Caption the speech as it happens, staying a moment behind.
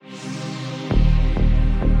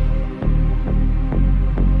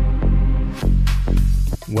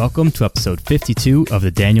Welcome to episode 52 of the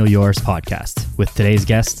Daniel Yours podcast with today's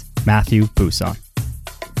guest, Matthew Bousson.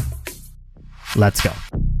 Let's go.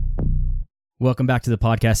 Welcome back to the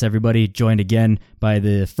podcast, everybody. Joined again by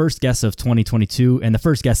the first guest of 2022 and the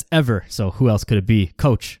first guest ever. So who else could it be?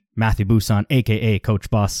 Coach Matthew Bousson, aka Coach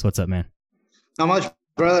Boss. What's up, man? Not much,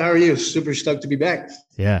 brother. How are you? Super stoked to be back.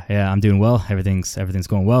 Yeah, I'm doing well. Everything's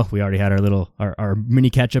going well. We already had our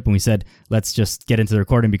mini catch up, and we said let's just get into the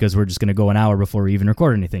recording because we're just going to go an hour before we even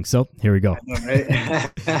record anything. So here we go. All right.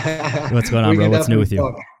 What's going on, bro? What's new with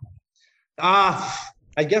you?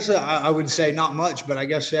 I guess I would say not much, but I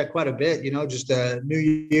guess quite a bit. You know, just a new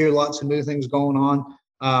year, lots of new things going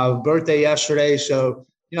on. Birthday yesterday, so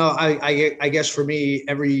you know, I guess for me,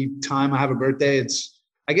 every time I have a birthday, it's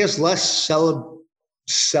I guess less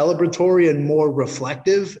celebratory and more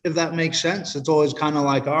reflective, if that makes sense. It's always kind of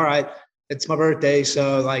like, all right, it's my birthday,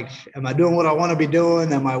 so like, am I doing what I want to be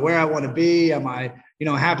doing? Am I where I want to be? Am I, you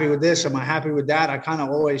know, happy with this? Am I happy with that? I kind of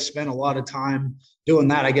always spend a lot of time doing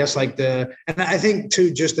that. I guess and I think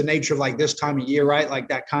too, just the nature of like this time of year, right? Like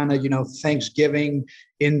that kind of, you know, Thanksgiving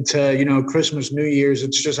into, you know, Christmas, New Year's.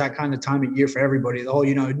 It's just that kind of time of year for everybody. The whole,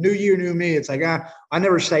 you know, New Year, new me. It's like, I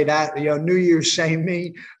never say that, you know, New Year's, same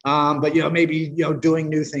me. But, you know, maybe, you know, doing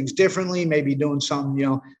new things differently, maybe doing something, you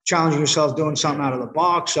know, challenging yourself, doing something out of the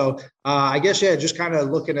box. So I guess, just kind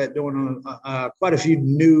of looking at doing quite a few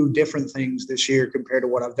new different things this year compared to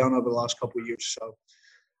what I've done over the last couple of years. So.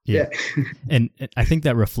 Yeah. And I think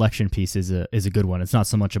that reflection piece is a good one. It's not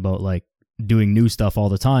so much about like doing new stuff all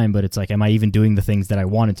the time, but it's like, am I even doing the things that I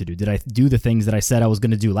wanted to do? Did I do the things that I said I was going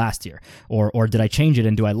to do last year? Or did I change it?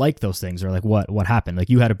 And do I like those things? Or like what happened? Like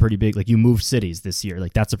you had a pretty big, like you moved cities this year.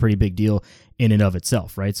 Like that's a pretty big deal in and of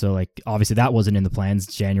itself, right? So like, obviously that wasn't in the plans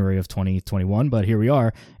January of 2021, but here we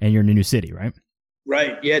are and you're in a new city, right?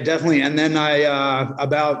 Right. Yeah, definitely. And then I,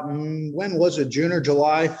 about, when was it? June or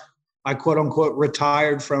July? I quote unquote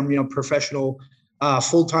retired from, you know, professional,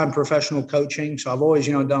 full-time professional coaching. So I've always,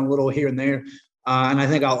 you know, done a little here and there. And I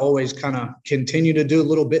think I'll always kind of continue to do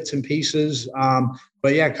little bits and pieces.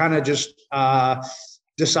 But yeah, kind of just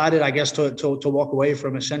decided, I guess, to walk away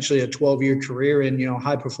from essentially a 12-year career in, you know,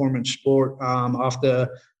 high performance sport.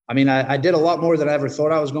 I did a lot more than I ever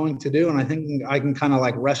thought I was going to do. And I think I can kind of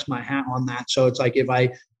like rest my hat on that. So it's like, if I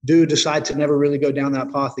do decide to never really go down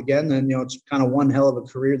that path again, then, you know, it's kind of one hell of a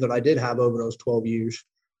career that I did have over those 12 years.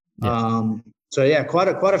 Yeah. So yeah, quite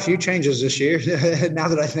a few changes this year now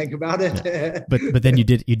that I think about it. Yeah. But then you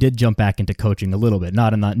did jump back into coaching a little bit,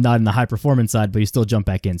 not in the high performance side, but you still jump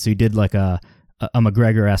back in. So you did like a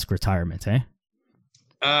McGregor-esque retirement, eh?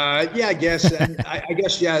 Yeah, I guess. And I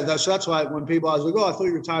guess, yeah. So that's why when people, I was like, oh, I thought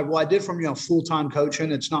you retired. Well, I did from, you know, full-time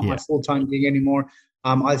coaching. It's not my full-time gig anymore.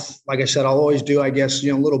 Like I said, I'll always do, I guess,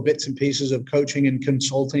 you know, little bits and pieces of coaching and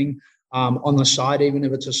consulting on the side, even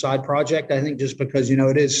if it's a side project. I think just because, you know,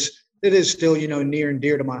 it is still, you know, near and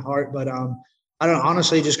dear to my heart. But I don't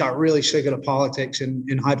honestly just got really sick of the politics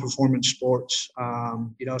in high performance sports,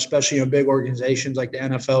 you know, especially, you know, big organizations like the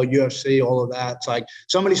NFL, UFC, all of that. It's like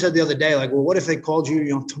somebody said the other day, like, well, what if they called you, you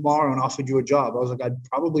know, tomorrow and offered you a job? I was like, I'd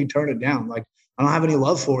probably turn it down. Like, I don't have any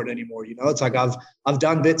love for it anymore. You know, it's like I've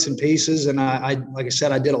done bits and pieces, and I like I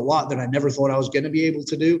said, I did a lot that I never thought I was going to be able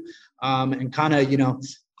to do, and kind of, you know,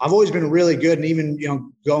 I've always been really good. And even, you know,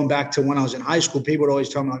 going back to when I was in high school, people would always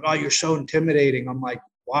tell me like, oh, you're so intimidating. I'm like,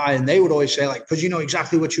 why? And they would always say like, because you know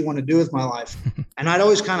exactly what you want to do with my life. And I'd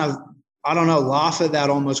always kind of, I don't know, laugh at that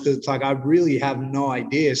almost, because it's like, I really have no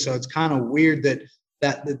idea. So it's kind of weird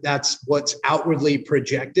that's what's outwardly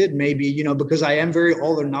projected, maybe, you know, because I am very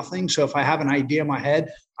all or nothing. So if I have an idea in my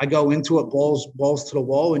head, I go into it balls to the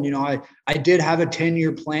wall. And, you know, I did have a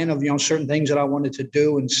 10-year plan of, you know, certain things that I wanted to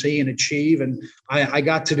do and see and achieve. And I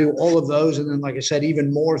got to do all of those. And then, like I said,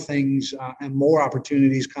 even more things and more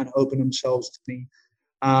opportunities kind of open themselves to me.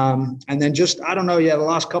 And then just, I don't know, the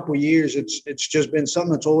last couple of years, it's just been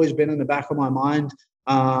something that's always been in the back of my mind.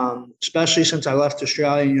 Especially since I left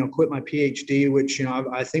Australia, you know, quit my PhD, which, you know,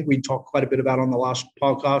 I think we talked quite a bit about on the last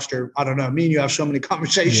podcast, or I don't know, me and you have so many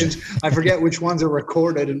conversations. Yeah. I forget which ones are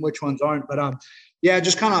recorded and which ones aren't, but,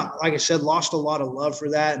 just kind of, like I said, lost a lot of love for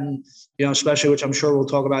that. And, you know, especially, which I'm sure we'll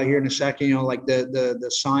talk about here in a second, you know, like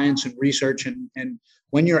the science and research and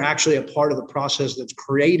when you're actually a part of the process that's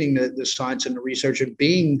creating the science and the research and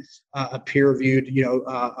being a peer-reviewed, you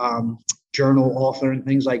know, journal author and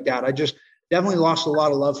things like that. I just definitely lost a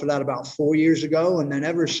lot of love for that about 4 years ago. And then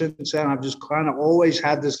ever since then, I've just kind of always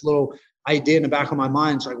had this little idea in the back of my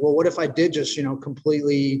mind. It's like, well, what if I did just, you know,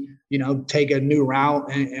 completely, you know, take a new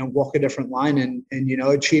route and walk a different line and, you know,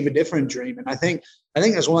 achieve a different dream. And I think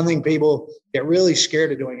that's one thing people get really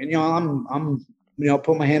scared of doing. And, you know, I'm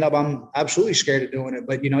put my hand up. I'm absolutely scared of doing it,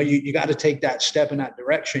 but you got to take that step in that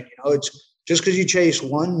direction. It's just because you chase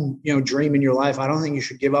one, dream in your life, I don't think you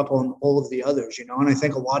should give up on all of the others, and I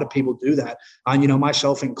think a lot of people do that,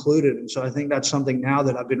 myself included. And so I think that's something now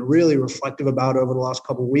that I've been really reflective about over the last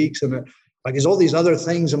couple of weeks. And there's all these other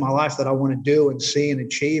things in my life that I want to do and see and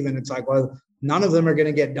achieve. And it's like, well, none of them are going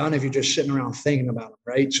to get done if you're just sitting around thinking about them.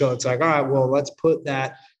 Right. So it's like, all right, well, let's put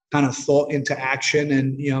that kind of thought into action.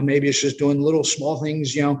 And, maybe it's just doing little small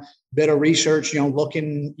things, bit of research,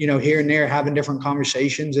 looking, here and there, having different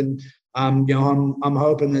conversations. And, I'm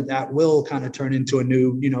hoping that will kind of turn into a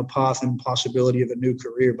new, path and possibility of a new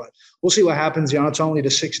career, but we'll see what happens. It's only the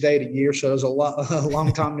 6th day of the year. So there's a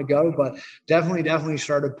long time to go, but definitely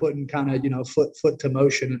started putting kind of, foot to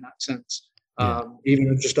motion in that sense.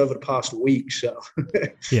 Even just over the past week. So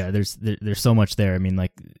yeah, there's so much there. I mean,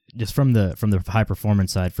 like just from the high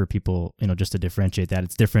performance side for people, just to differentiate that,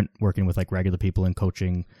 it's different working with like regular people and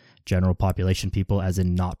coaching general population people as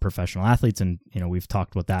in not professional athletes. And, we've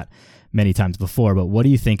talked about that many times before, but what do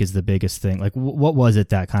you think is the biggest thing? Like what was it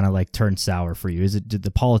that kind of like turned sour for you? Is it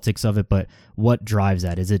the politics of it, but what drives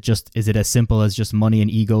that? Is it as simple as just money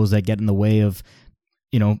and egos that get in the way of,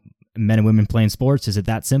 men and women playing sports? Is it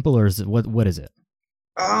that simple, or is it what is it?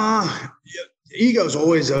 Ego is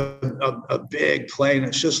always a big play, and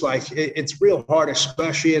it's just like it's real hard,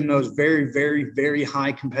 especially in those very, very, very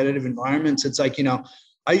high competitive environments. It's like,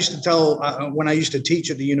 I used to tell when I used to teach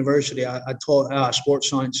at the university, I taught sports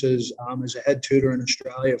sciences as a head tutor in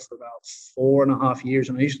Australia for about 4.5 years,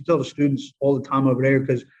 and I used to tell the students all the time over there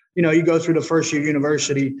because you go through the first year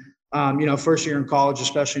university. First year in college,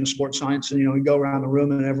 especially in sports science, and, we go around the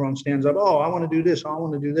room and everyone stands up. Oh, I want to do this. I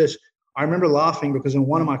want to do this. I remember laughing because in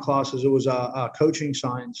one of my classes, it was coaching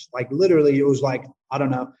science. Like literally it was like, I don't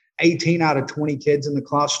know, 18 out of 20 kids in the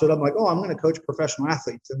class stood up like, oh, I'm going to coach professional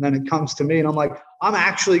athletes. And then it comes to me and I'm like, I'm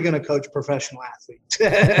actually going to coach professional athletes.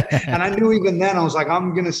 And I knew even then I was like,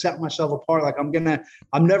 I'm going to set myself apart. Like I'm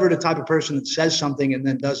never the type of person that says something and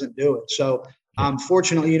then doesn't do it. So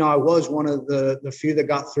fortunately, I was one of the few that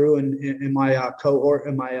got through in my cohort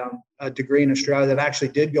in my degree in Australia that actually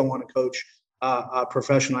did go on to coach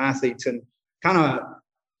professional athletes, and kind of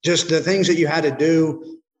just the things that you had to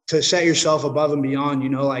do to set yourself above and beyond.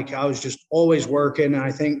 Like I was just always working, and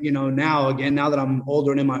I think now that I'm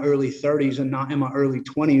older and in my early 30s and not in my early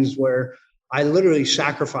 20s, where I literally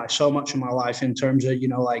sacrificed so much in my life in terms of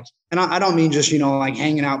and I don't mean just like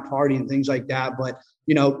hanging out, partying, things like that, but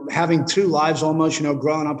having two lives almost,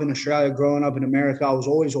 growing up in Australia, growing up in America, I was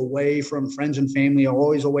always away from friends and family,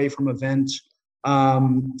 always away from events.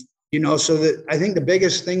 So that I think the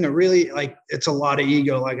biggest thing that really it's a lot of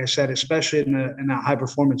ego, like I said, especially in that high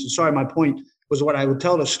performance. And sorry, my point was what I would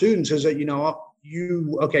tell the students is that, you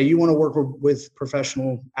want to work with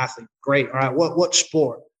professional athletes. Great. All right. What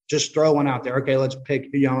sport? Just throw one out there. Okay. Let's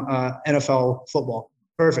pick, NFL football.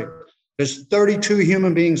 Perfect. There's 32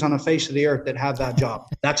 human beings on the face of the earth that have that job.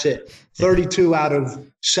 That's it. 32 out of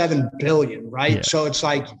 7 billion. Right. Yeah. So it's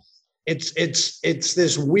like, it's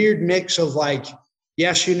this weird mix of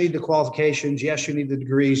yes, you need the qualifications. Yes, you need the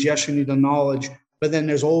degrees. Yes, you need the knowledge. But then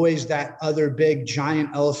there's always that other big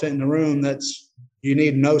giant elephant in the room you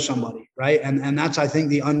need to know somebody, right? And that's, I think,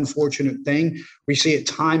 the unfortunate thing. We see it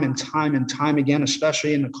time and time and time again,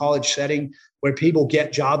 especially in the college setting, where people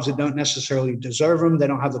get jobs that don't necessarily deserve them. They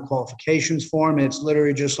don't have the qualifications for them. It's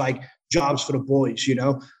literally just like jobs for the boys,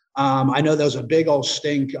 I know there was a big old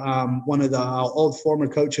stink. One of the old former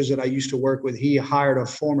coaches that I used to work with, he hired a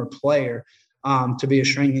former player to be a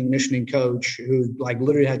strength and conditioning coach who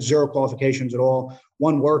literally had zero qualifications at all.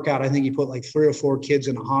 One workout, I think he put 3 or 4 kids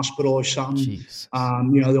in a hospital or something.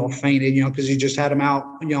 They all fainted, because he just had them out,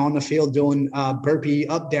 on the field doing burpee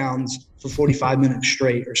up downs for 45 minutes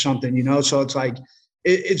straight or something, So it's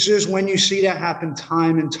it's just when you see that happen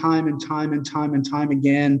time and time and time and time and time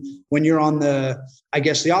again, when you're on the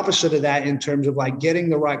opposite of that in terms of getting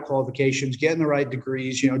the right qualifications, getting the right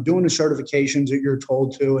degrees, doing the certifications that you're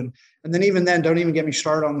told to. And then even then, don't even get me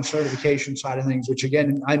started on the certification side of things, which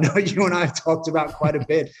again, I know you and I have talked about quite a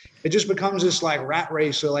bit. It just becomes this rat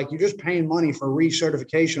race. So you're just paying money for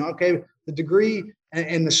recertification. Okay, the degree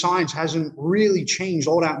and the science hasn't really changed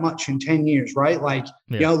all that much in 10 years, right?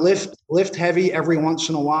 Lift heavy every once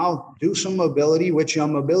in a while, do some mobility, which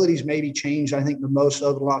mobility's maybe changed, I think, the most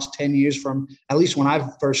over the last 10 years from at least when I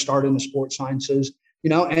first started in the sports sciences,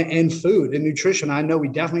 and food and nutrition. I know we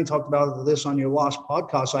definitely talked about this on your last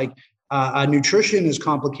podcast. Nutrition is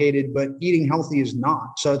complicated, but eating healthy is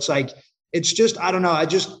not. So it's it's just, I don't know. I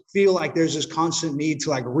just feel like there's this constant need to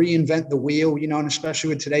like reinvent the wheel, you know, and especially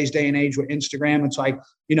with today's day and age with Instagram, it's like,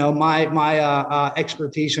 you know, my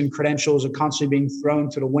expertise and credentials are constantly being thrown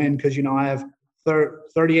to the wind because, you know, I have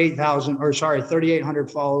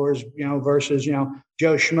 3,800 followers, you know, versus, you know,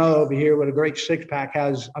 Joe Schmo over here with a great six pack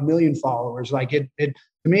has 1 million followers. Like it to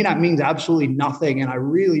me, that means absolutely nothing. And I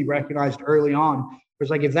really recognized early on, it's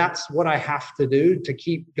like, if that's what I have to do to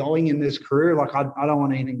keep going in this career, like I don't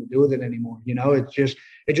want anything to do with it anymore. You know, it just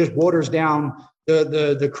waters down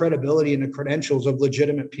the credibility and the credentials of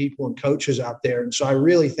legitimate people and coaches out there. And so I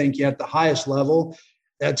really think at the highest level,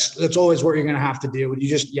 that's always what you're going to have to deal with.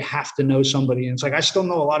 You have to know somebody. And it's like, I still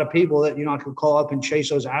know a lot of people that, you know, I could call up and chase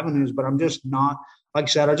those avenues, but I'm just not, like I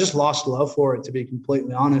said, I just lost love for it, to be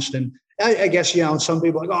completely honest. And I guess, you know, some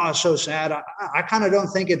people are like, oh, it's so sad. I kind of don't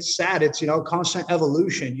think it's sad. It's, you know, constant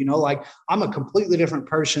evolution, you know, like I'm a completely different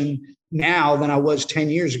person now than I was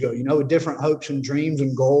 10 years ago, you know, with different hopes and dreams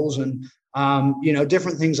and goals and, you know,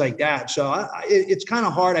 different things like that. So it's kind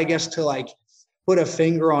of hard, I guess, to like put a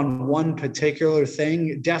finger on one particular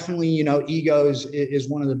thing. Definitely, you know, egos is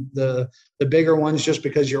one of the bigger ones, just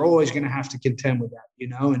because you're always going to have to contend with that, you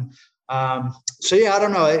know, and, so yeah, I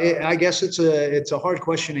don't know. I guess it's a hard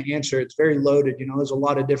question to answer. It's very loaded. You know, there's a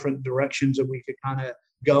lot of different directions that we could kind of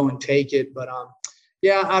go and take it. But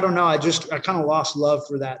yeah, I don't know. I kind of lost love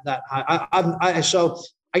for that. So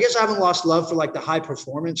I guess I haven't lost love for like the high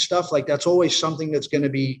performance stuff. Like that's always something that's going to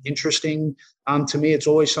be interesting to me. It's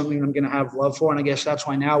always something I'm going to have love for. And I guess that's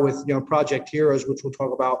why now with, you know, Project Heroes, which we'll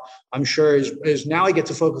talk about, I'm sure is now I get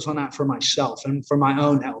to focus on that for myself and for my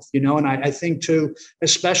own health, you know. And I think too,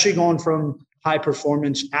 especially going from high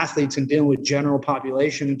performance athletes and dealing with general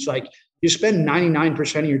population, it's like you spend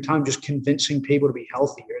 99% of your time just convincing people to be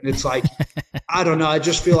healthier. And it's like, I don't know. I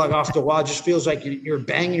just feel like after a while, it just feels like you're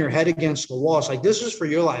banging your head against the wall. It's like, this is for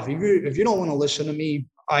your life. If you don't want to listen to me,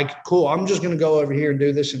 like, cool, I'm just going to go over here and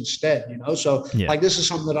do this instead, you know? So like, this is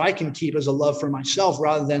something that I can keep as a love for myself,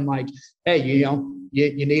 rather than like, hey, you know,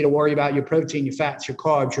 you need to worry about your protein, your fats, your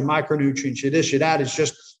carbs, your micronutrients, your this, your that. It's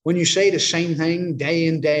just, when you say the same thing day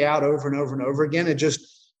in, day out, over and over and over again,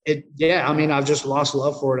 I mean, I've just lost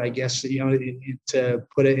love for it, I guess, you know, to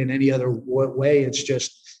put it in any other way. It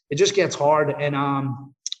just gets hard. And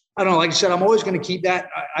I don't know, like I said, I'm always going to keep that.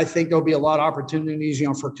 I think there'll be a lot of opportunities, you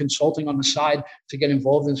know, for consulting on the side to get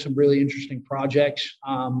involved in some really interesting projects,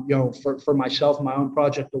 you know, for myself, my own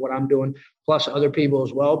project, or what I'm doing, plus other people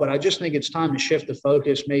as well. But I just think it's time to shift the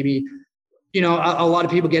focus. Maybe, you know, a lot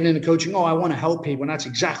of people get into coaching. Oh, I want to help people. And that's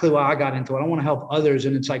exactly why I got into it. I want to help others.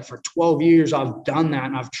 And it's like, for 12 years, I've done that.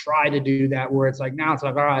 And I've tried to do that, where it's like, now it's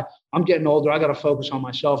like, all right, I'm getting older. I got to focus on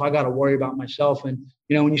myself. I got to worry about myself. And,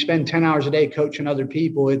 you know, when you spend 10 hours a day coaching other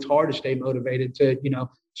people, it's hard to stay motivated to, you know,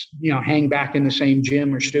 hang back in the same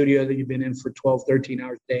gym or studio that you've been in for 12, 13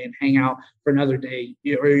 hours a day and hang out for another day,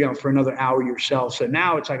 or, you know, for another hour yourself. So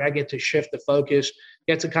now it's like, I get to shift the focus,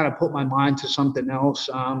 get to kind of put my mind to something else.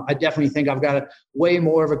 I definitely think I've got way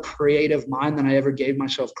more of a creative mind than I ever gave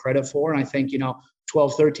myself credit for. And I think, you know,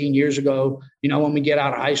 12, 13 years ago, you know, when we get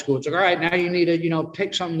out of high school, it's like, all right, now you need to, you know,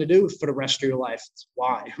 pick something to do for the rest of your life. It's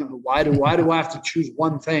why do I have to choose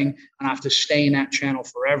one thing and I have to stay in that channel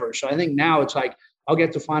forever? So I think now it's like, I'll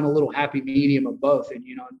get to find a little happy medium of both, and,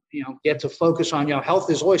 you know, get to focus on, you know, health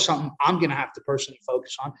is always something I'm going to have to personally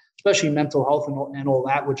focus on, especially mental health and all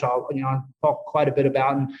that, which I'll talk quite a bit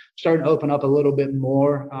about and starting to open up a little bit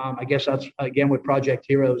more. I guess that's, again, with Project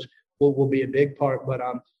Heroes will be a big part, but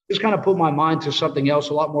just kind of put my mind to something else,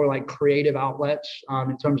 a lot more like creative outlets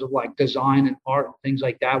in terms of like design and art and things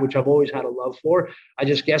like that, which I've always had a love for. I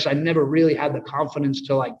just guess I never really had the confidence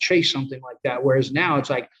to like chase something like that. Whereas now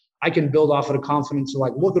it's like, I can build off of the confidence of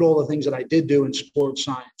like, look at all the things that I did do in sports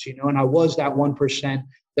science, you know, and I was that 1%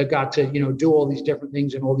 that got to, you know, do all these different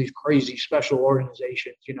things in all these crazy special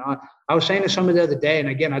organizations. You know, I was saying to somebody the other day, and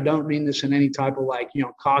again, I don't mean this in any type of like, you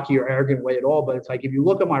know, cocky or arrogant way at all, but it's like, if you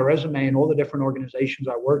look at my resume and all the different organizations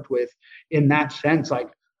I worked with in that sense,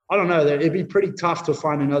 like, I don't know, that it'd be pretty tough to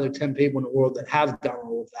find another 10 people in the world that have done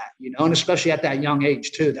all of that, you know, and especially at that young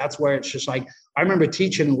age too. That's where it's just like, I remember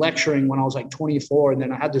teaching and lecturing when I was like 24, and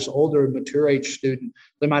then I had this older, mature age student.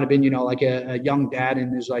 There might've been, you know, like a young dad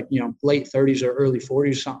in his like, you know, late 30s or early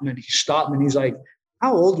 40s or something. And he stopped me and he's like,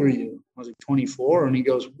 how old are you? I was like 24. And he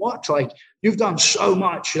goes, what? Like, you've done so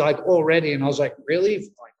much like already. And I was like, really?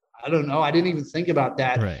 Like, I don't know. I didn't even think about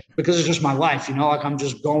that, right, because it's just my life, you know, like I'm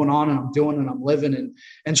just going on and I'm doing and I'm living.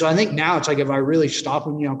 And so I think now it's like, if I really stop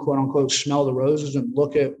and, you know, quote unquote, smell the roses and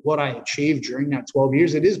look at what I achieved during that 12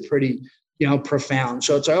 years, it is pretty, profound.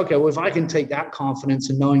 So it's like, okay, well, if I can take that confidence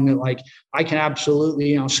and knowing that like I can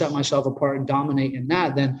absolutely, set myself apart and dominate in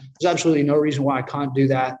that, then there's absolutely no reason why I can't do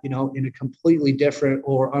that, in a completely different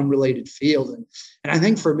or unrelated field. And I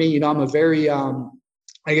think for me, I'm a very,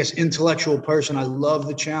 I guess, intellectual person. I love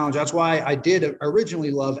the challenge. That's why I did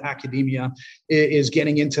originally love academia, is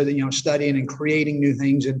getting into the, studying and creating new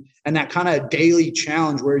things, and that kind of daily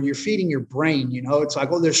challenge where you're feeding your brain. It's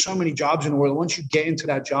like, oh, there's so many jobs in the world. Once you get into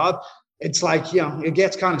that job, it's like, it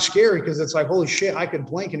gets kind of scary, because it's like, holy shit, I could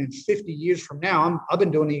blink, and in 50 years from now, I've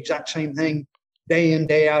been doing the exact same thing day in,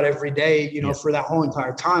 day out, every day, for that whole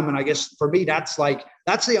entire time. And I guess for me, that's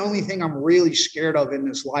the only thing I'm really scared of in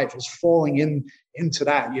this life, is falling into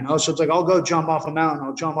that, So it's like, I'll go jump off a mountain,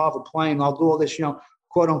 I'll jump off a plane, I'll do all this,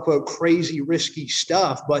 quote unquote, crazy, risky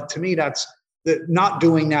stuff. But to me, that's not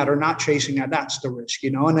doing that or not chasing that. That's the risk,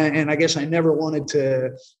 and I guess I never wanted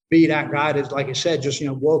to be that guy that, like I said, just,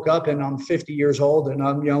 woke up and I'm 50 years old and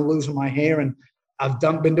I'm, losing my hair, and I've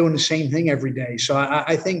been doing the same thing every day. So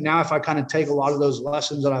I think now, if I kind of take a lot of those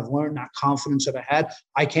lessons that I've learned, that confidence that I had,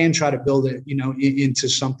 I can try to build it, into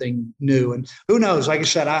something new. And who knows? Like I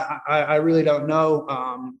said, I really don't know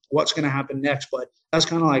what's going to happen next, but that's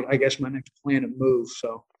kind of like, I guess, my next plan and move.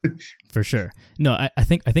 So for sure. No, I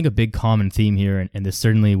think a big common theme here, and this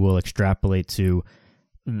certainly will extrapolate to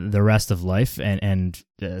the rest of life, and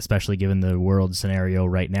especially given the world scenario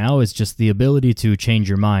right now, is just the ability to change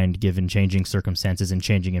your mind given changing circumstances and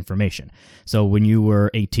changing information. So when you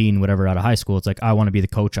were 18, whatever, out of high school, it's like, I want to be the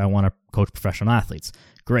coach, I want to coach professional athletes.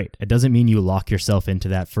 Great. It doesn't mean you lock yourself into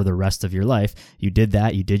that for the rest of your life. You did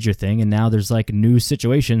that, you did your thing, and now there's like new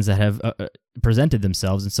situations that have presented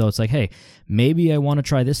themselves. And so it's like, hey, maybe I want to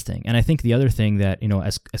try this thing. And I think the other thing that,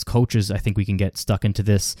 as coaches, I think we can get stuck into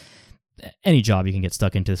this. Any job you can get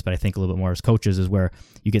stuck into this, but I think a little bit more as coaches is where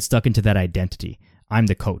you get stuck into that identity. I'm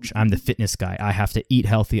the coach. I'm the fitness guy. I have to eat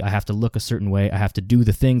healthy. I have to look a certain way. I have to do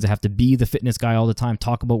the things. I have to be the fitness guy all the time,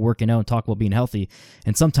 talk about working out and talk about being healthy.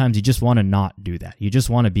 And sometimes you just want to not do that. You just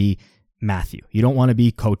want to be Matthew. You don't want to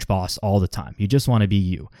be Coach Boss all the time. You just want to be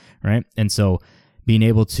you, right? And so being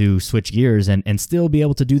able to switch gears and still be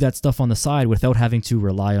able to do that stuff on the side without having to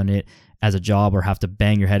rely on it as a job or have to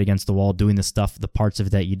bang your head against the wall doing the stuff, the parts of it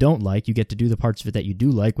that you don't like. You get to do the parts of it that you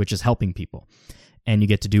do like, which is helping people. And you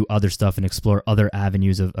get to do other stuff and explore other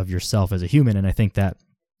avenues of yourself as a human. And I think that,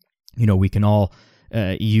 we can all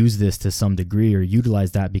use this to some degree or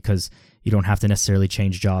utilize that, because you don't have to necessarily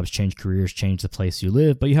change jobs, change careers, change the place you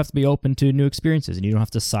live, but you have to be open to new experiences, and you don't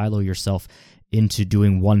have to silo yourself into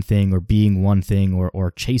doing one thing or being one thing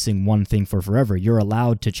or chasing one thing for forever. You're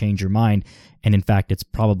allowed to change your mind. And in fact, it's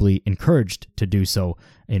probably encouraged to do so,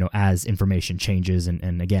 as information changes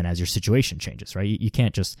and again, as your situation changes, right? You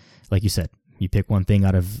can't just, like you said, you pick one thing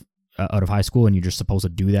out of high school and you're just supposed to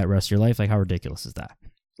do that rest of your life. Like, how ridiculous is that?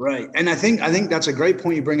 Right. And I think that's a great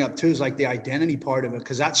point you bring up too, is like the identity part of it.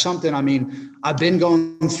 Cause that's something, I've been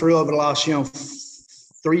going through over the last,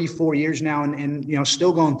 3-4 years now and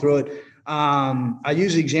still going through it. I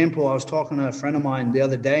use the example. I was talking to a friend of mine the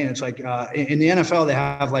other day, and it's like in the NFL, they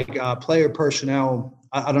have like player personnel.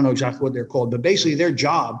 I don't know exactly what they're called, but basically their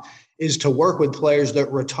job is to work with players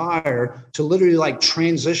that retire to literally like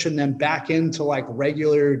transition them back into like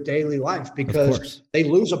regular daily life, because they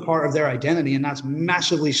lose a part of their identity. And that's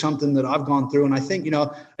massively something that I've gone through. And I think,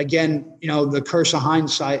 again, the curse of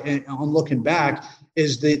hindsight on looking back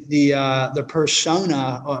is the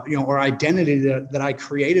persona, or identity that I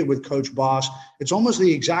created with Coach Boss. It's almost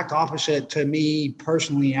the exact opposite to me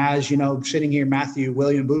personally as, sitting here, Matthew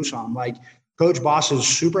William Bousson. Like, Coach Boss is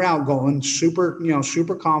super outgoing,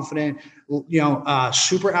 super confident,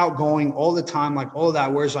 super outgoing all the time, like all of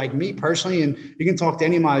that. Whereas like me personally, and you can talk to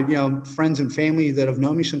any of my, friends and family that have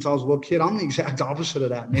known me since I was a little kid, I'm the exact opposite of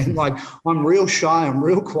that, man. Like, I'm real shy. I'm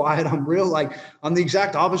real quiet. I'm the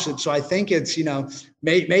exact opposite. So I think it's,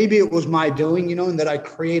 maybe it was my doing, and that I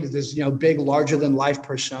created this, big, larger than life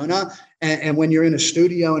persona. And when you're in a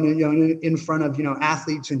studio and in front of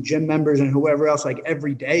athletes and gym members and whoever else, like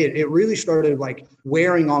every day, it really started like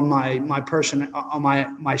wearing on my person, on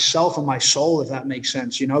myself and my soul, if that makes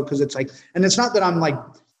sense, because it's like, and it's not that I'm like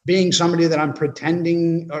being somebody that I'm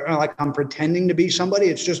pretending or like I'm pretending to be somebody.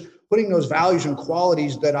 It's just putting those values and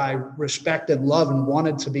qualities that I respected, love, and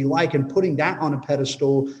wanted to be like, and putting that on a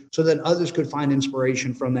pedestal so that others could find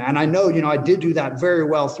inspiration from that. And I know, I did do that very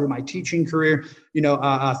well through my teaching career,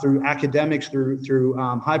 through academics, through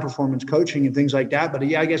high performance coaching and things like that. But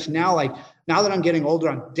yeah, I guess now that I'm getting older,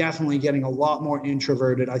 I'm definitely getting a lot more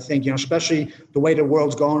introverted. I think, especially the way the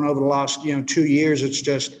world's going over the last, 2 years, it's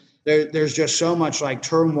just, there's just so much like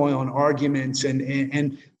turmoil and arguments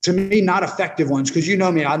and to me, not effective ones. Cause you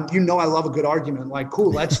know me, I love a good argument. Like,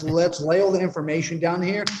 cool, let's lay all the information down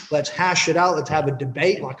here. Let's hash it out. Let's have a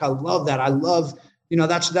debate. Like, I love that. I love,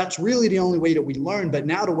 that's really the only way that we learn. But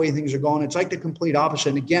now the way things are going, it's like the complete opposite.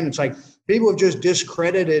 And again, it's like people have just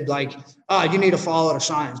discredited, like, you need to follow the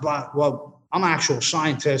science. But, well, I'm an actual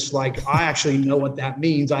scientist. Like, I actually know what that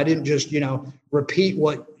means. I didn't just, repeat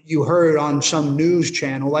what you heard on some news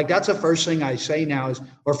channel. Like, that's the first thing I say now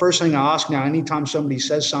or first thing I ask now, anytime somebody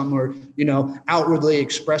says something or, outwardly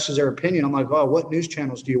expresses their opinion, I'm like, oh, what news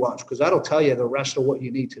channels do you watch? Because that'll tell you the rest of what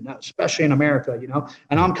you need to know, especially in America,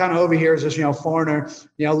 and I'm kind of over here as this, foreigner,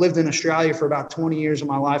 lived in Australia for about 20 years of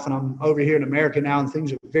my life. And I'm over here in America now, and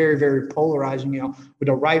things are very, very polarizing, with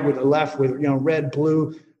the right, with the left, with, red,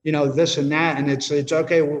 blue, this and that. And it's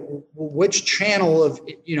okay. Which channel of,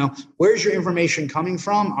 where's your information coming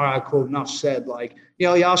from? All right, cool. Enough said. Like, you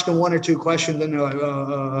ask them one or two questions, then they're like,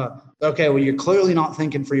 okay, well, you're clearly not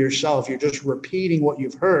thinking for yourself. You're just repeating what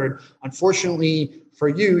you've heard. Unfortunately for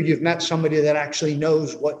you, you've met somebody that actually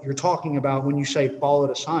knows what you're talking about when you say follow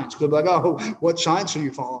the science. They'll be like, oh, what science are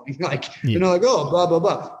you following? Like, like, oh, blah, blah,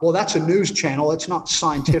 blah. Well, that's a news channel. It's not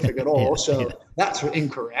scientific at all. That's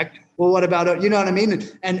incorrect. Well, what about, you know what I mean?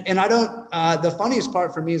 And I don't, the funniest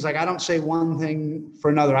part for me is like, I don't say one thing for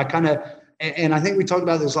another. I kind of, and I think we talked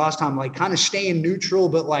about this last time, like kind of staying neutral,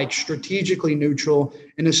 but like strategically neutral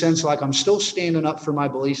in a sense, like I'm still standing up for my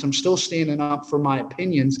beliefs. I'm still standing up for my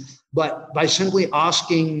opinions, but by simply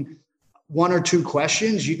asking one or two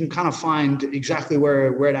questions, you can kind of find exactly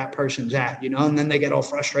where that person's at, and then they get all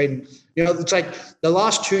frustrated. It's like the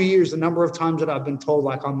last 2 years, the number of times that I've been told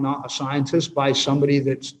like I'm not a scientist by somebody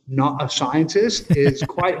that's not a scientist is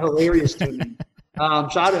quite hilarious to me.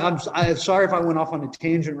 So I'm sorry if I went off on a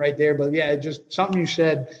tangent right there, but yeah, just something you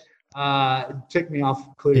said ticked me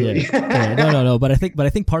off clearly. No. But I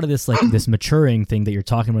think part of this, like this maturing thing that you're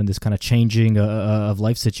talking about, this kind of changing of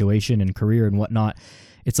life situation and career and whatnot,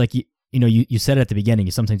 it's like you said it at the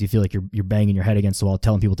beginning. Sometimes you feel like you're banging your head against the wall,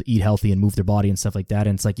 telling people to eat healthy and move their body and stuff like that.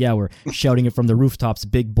 And it's like, yeah, we're shouting it from the rooftops.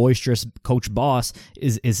 Big boisterous Coach Boss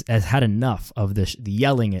has had enough of the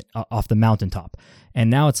yelling it off the mountaintop. And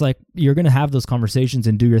now it's like you're going to have those conversations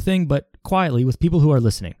and do your thing, but quietly with people who are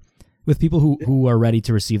listening, with people who are ready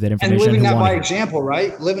to receive that information. And living that by example,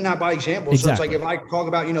 right? Living that by example. Exactly. So it's like if I talk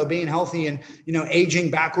about, being healthy and, aging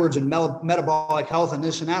backwards and metabolic health and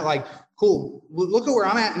this and that, like, cool. Look at where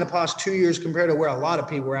I'm at in the past 2 years compared to where a lot of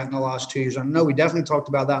people were at in the last 2 years. I know we definitely talked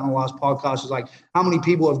about that in the last podcast. Is like how many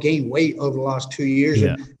people have gained weight over the last 2 years.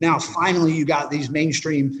 Yeah. And now finally you got these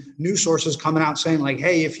mainstream news sources coming out saying like,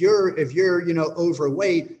 hey, if you're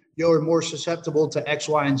overweight, you're more susceptible to X,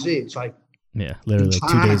 Y, and Z. It's like, yeah, literally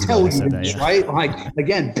like 2 days ago I said that, right? Like,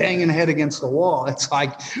 again, banging head against the wall. It's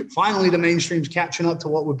like finally the mainstream's catching up to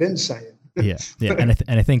what we've been saying. yeah. And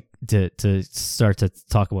I think to start to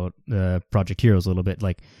talk about Project Heroes a little bit,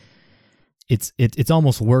 like it's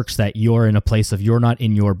almost works that you're in a place of you're not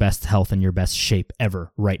in your best health and your best shape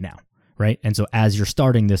ever right now, right? And so as you're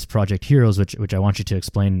starting this Project Heroes, which I want you to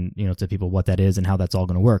explain, to people what that is and how that's all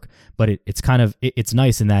going to work, but it's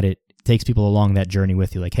nice in that it takes people along that journey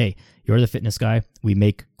with you. Like, hey, you're the fitness guy. We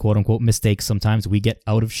make quote unquote mistakes sometimes. We get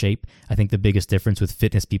out of shape. I think the biggest difference with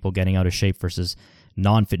fitness people getting out of shape versus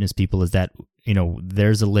non-fitness people is that,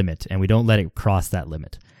 there's a limit and we don't let it cross that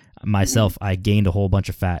limit. Myself, I gained a whole bunch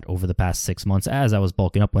of fat over the past 6 months as I was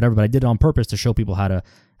bulking up, whatever, but I did it on purpose to show people how to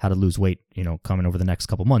lose weight, coming over the next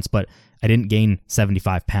couple months. But I didn't gain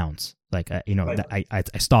 75 pounds. Like, right.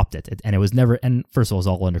 I stopped it and it was never, and first of all, it was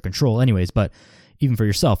all under control anyways, but even for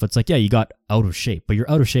yourself, it's like, yeah, you got out of shape, but you're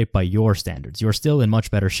out of shape by your standards. You're still in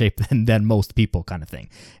much better shape than most people kind of thing.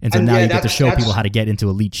 And so now you get to show people how to get into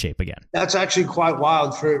elite shape again. That's actually quite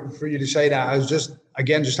wild for you to say that. I was just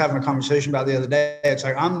having a conversation about the other day. It's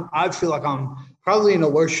like, I feel like I'm probably in the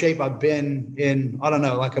worst shape I've been in, I don't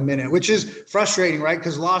know, like a minute, which is frustrating, right?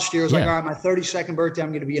 Because last year I was like, all right, my 32nd birthday, I'm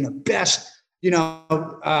going to be in the best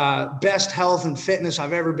best health and fitness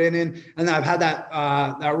I've ever been in. And then I've had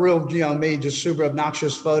that real, me just super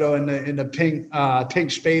obnoxious photo in the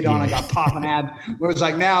pink spade on. I got popping ab. Where it's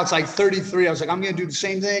like, now it's like 33. I was like, I'm going to do the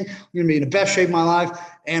same thing. I'm going to be in the best shape of my life.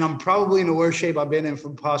 And I'm probably in the worst shape I've been in for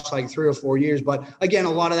the past like 3 or 4 years. But again,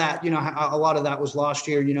 a lot of that was last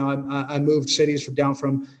year. I moved cities down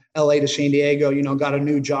from LA to San Diego, got a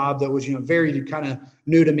new job that was, very kind of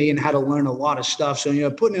new to me and had to learn a lot of stuff.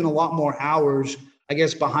 So, putting in a lot more hours, I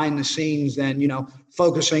guess, behind the scenes than,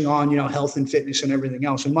 focusing on, health and fitness and everything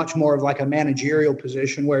else, and much more of like a managerial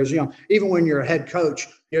position. Whereas, even when you're a head coach,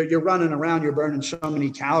 you're running around, you're burning so many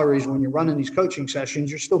calories. When you're running these coaching sessions,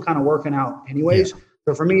 you're still kind of working out anyways. Yeah.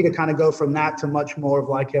 So for me to kind of go from that to much more of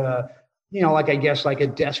like a like, I guess like a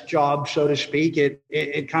desk job, so to speak,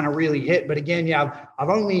 it kind of really hit. But again, yeah, I've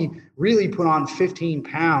only really put on 15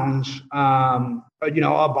 pounds,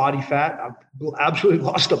 of body fat. I've absolutely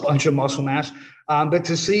lost a bunch of muscle mass. But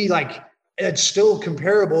to see like, it's still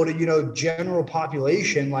comparable to, general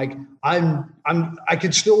population. Like I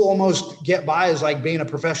could still almost get by as like being a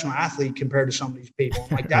professional athlete compared to some of these people.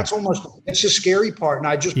 Like that's almost, it's the scary part. And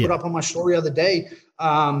I just put up on my story the other day,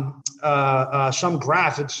 some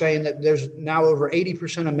graph. It's saying that there's now over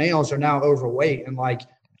 80% of males are now overweight. And like,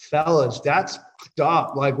 fellas, that's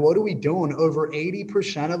stop. Like, what are we doing? Over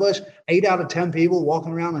 80% of us, 8 out of 10 people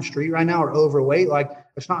walking around the street right now are overweight. Like,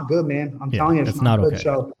 it's not good, man. I'm telling you, it's not good. Okay.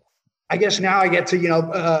 So I guess now I get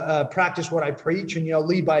to, practice what I preach and,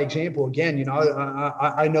 lead by example again.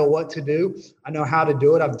 I know what to do. I know how to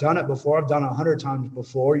do it. I've done it before. I've done it 100 times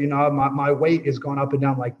before. My weight has gone up and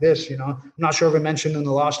down like this. I'm not sure if I mentioned in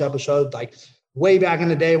the last episode, like way back in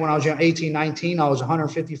the day when I was 18, 19, I was a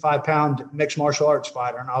 155-pound mixed martial arts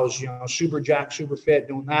fighter. And I was, super jacked, super fit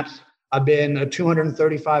doing that. I've been a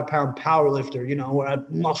 235-pound power lifter, where I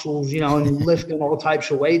had muscles, and lifting all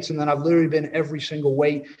types of weights. And then I've literally been every single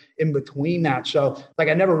weight in between that. So like,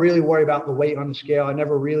 I never really worry about the weight on the scale. I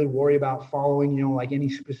never really worry about following, like any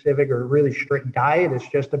specific or really strict diet. It's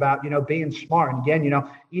just about, being smart. And again,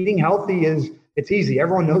 eating healthy it's easy.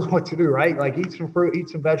 Everyone knows what to do, right? Like eat some fruit, eat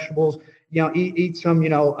some vegetables, eat some,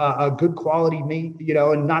 a good quality meat,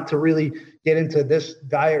 and not to really get into this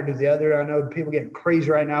diet or the other. I know people getting crazy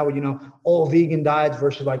right now with, all vegan diets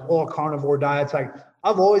versus like all carnivore diets. Like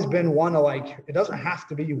I've always been one to like, it doesn't have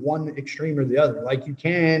to be one extreme or the other. Like you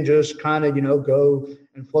can just kind of, go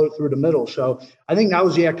and float through the middle. So I think that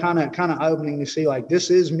was, kind of eye-opening to see like, this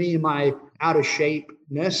is me in my out of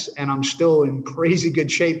shapeness, and I'm still in crazy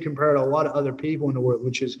good shape compared to a lot of other people in the world,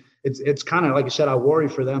 which is, it's kind of, like I said, I worry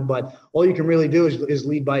for them, but all you can really do is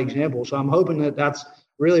lead by example. So I'm hoping that that's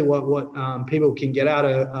really what people can get out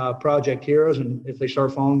of Project Heroes. And if they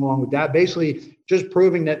start following along with that, basically just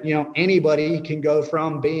proving that, anybody can go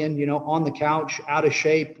from being, on the couch, out of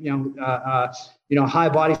shape, high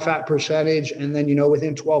body fat percentage, and then,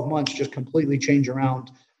 within 12 months, just completely change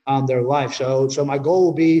around their life. So my goal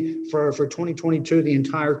will be for 2022, the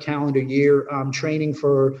entire calendar year, training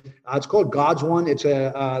for, it's called God's One. It's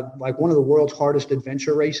like one of the world's hardest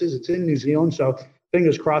adventure races. It's in New Zealand. So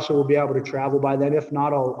fingers crossed that we'll be able to travel by then. If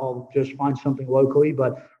not, I'll just find something locally,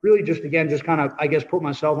 but really just kind of, I guess, put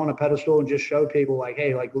myself on a pedestal and just show people like,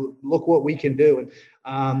 hey, like, look what we can do.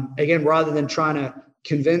 And again, rather than trying to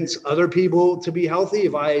convince other people to be healthy,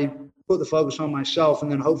 if I put the focus on myself,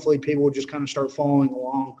 and then hopefully people will just kind of start following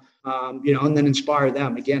along, and then inspire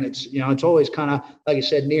them. Again, it's always kind of, like I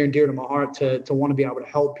said, near and dear to my heart to want to be able to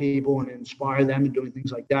help people and inspire them and doing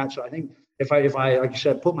things like that. So I think if I, like you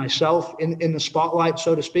said, put myself in the spotlight,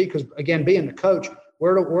 so to speak, because again, being the coach,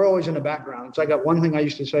 we're always in the background. It's like one thing I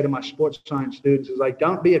used to say to my sports science students is like,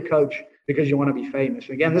 don't be a coach because you want to be famous.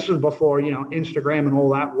 Again, this was before, Instagram and all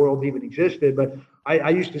that world even existed. But I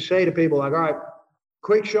used to say to people like, all right,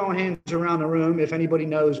 quick show of hands around the room if anybody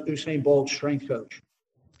knows Usain Bolt's strength coach.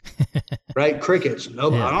 Right? Crickets.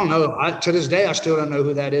 No, yeah. I don't know. To this day, I still don't know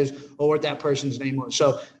who that is or what that person's name was.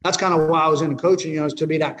 So that's kind of why I was into coaching, is to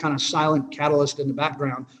be that kind of silent catalyst in the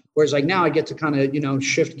background. Whereas like now I get to kind of,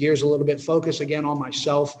 shift gears a little bit, focus again on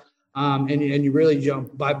myself. And you really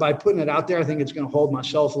jump by putting it out there. I think it's going to hold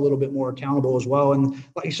myself a little bit more accountable as well. And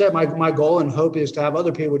like you said, my goal and hope is to have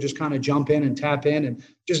other people just kind of jump in and tap in and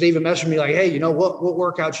just even message me like, hey, what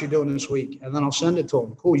workouts you doing this week? And then I'll send it to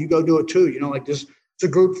them. Cool. You go do it too. Like this. It's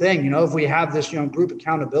a group thing, if we have this, group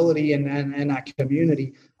accountability and that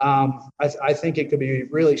community, I think it could be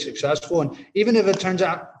really successful. And even if it turns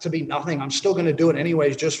out to be nothing, I'm still going to do it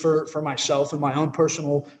anyways, just for myself and my own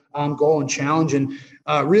personal goal and challenge. And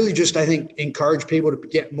really just, I think, encourage people to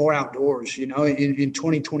get more outdoors, in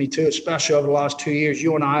 2022, especially over the last 2 years.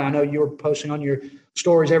 You and I know you were posting on your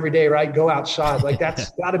stories every day, right? Go outside. Like that's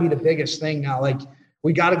got to be the biggest thing now. Like,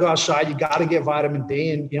 we got to go outside. You got to get vitamin D,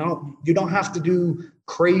 and you don't have to do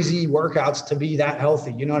crazy workouts to be that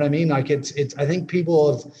healthy. You know what I mean? Like it's. I think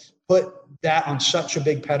people have put that on such a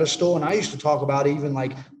big pedestal, and I used to talk about even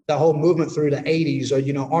like the whole movement through the '80s.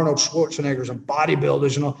 Arnold Schwarzeneggers and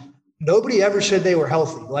bodybuilders. Nobody ever said they were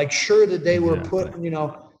healthy. Like sure that they were put.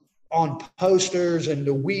 on posters and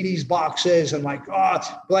the Wheaties boxes and like,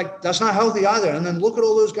 that's not healthy either. And then look at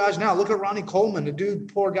all those guys now. Look at Ronnie Coleman, the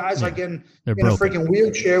dude, poor guy's like in a freaking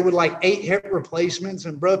wheelchair with like 8 hip replacements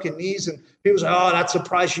and broken knees. And people say, oh, that's the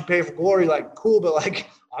price you pay for glory. Like, cool. But like,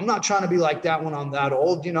 I'm not trying to be like that when I'm that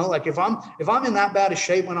old, like if I'm in that bad of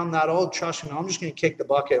shape when I'm that old, trust me, I'm just going to kick the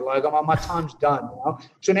bucket. Like my time's done,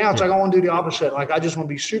 So now it's like, I want to do the opposite. Like I just want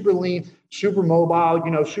to be super lean, super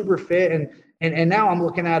mobile, super fit. And now I'm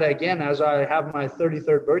looking at it again as I have my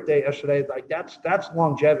 33rd birthday yesterday. Like that's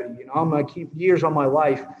longevity. I'm going to keep years on my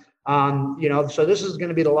life. So this is going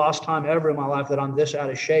to be the last time ever in my life that I'm this out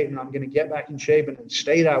of shape, and I'm going to get back in shape and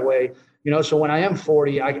stay that way. So when I am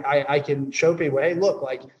 40, I can show people, hey, look,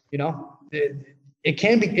 like, it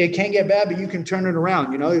can get bad, but you can turn it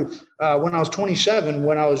around. When I was 27,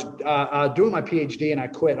 when I was doing my PhD and I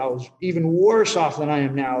quit, I was even worse off than I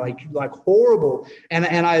am now, like horrible. And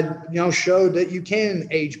I, showed that you can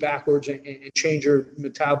age backwards and change your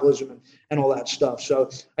metabolism and all that stuff. So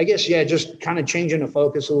I guess, just kind of changing the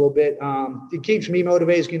focus a little bit. It keeps me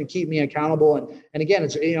motivated. It's going to keep me accountable. And again,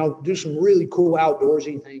 it's, do some really cool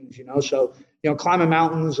outdoorsy things, so, climbing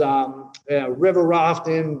mountains, river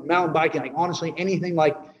rafting, mountain biking, like honestly, anything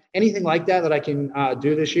like that I can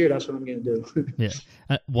do this year, that's what I'm going to do.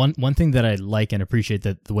 Yeah. One thing that I like and appreciate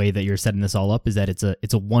that the way that you're setting this all up is that it's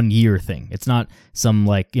a 1 year thing. It's not some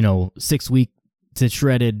 6 week to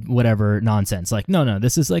shredded whatever nonsense. Like, no,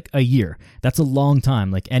 this is like a year. That's a long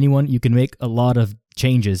time. Like anyone, you can make a lot of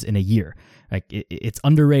changes in a year. Like it's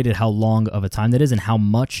underrated how long of a time that is and how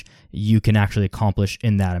much you can actually accomplish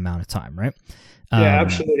in that amount of time, right? Yeah,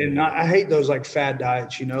 absolutely. And I hate those like fad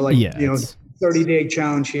diets, 30-day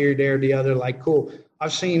challenge here, there, the other, like, cool.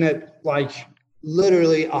 I've seen it like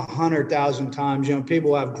literally 100,000 times.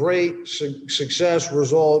 People have great success,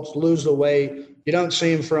 results, lose the weight. You don't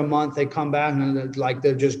see them for a month. They come back and like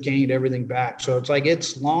they've just gained everything back. So it's like,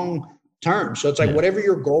 it's long term. So it's like whatever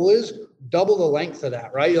your goal is, double the length of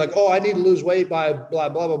that, right? You're like, oh, I need to lose weight by blah,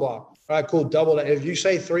 blah, blah, blah. All right, cool. Double that. If you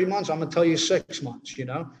say 3 months, I'm going to tell you 6 months, Show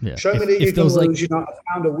me that you can lose, a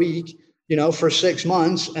pound a week, for 6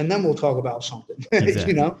 months, and then we'll talk about something,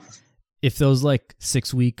 exactly. If those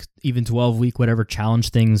 6 week, even 12 week, whatever challenge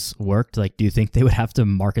things worked, do you think they would have to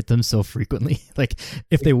market them so frequently?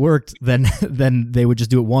 If they worked, then they would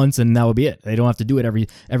just do it once and that would be it. They don't have to do it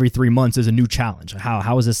every 3 months as a new challenge.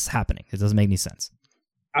 How is this happening? It doesn't make any sense.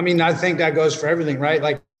 I mean, I think that goes for everything, right?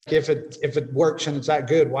 Like if it works and it's that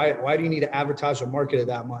good, why do you need to advertise or market it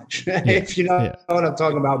that much? If you know what I'm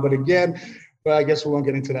talking about. But again, well, I guess we won't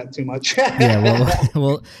get into that too much.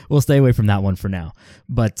 We'll stay away from that one for now.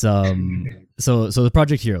 But so the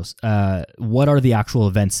Project Heroes, what are the actual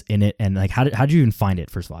events in it, and how did you even find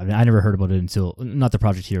it? First of all, I mean, I never heard about it until not the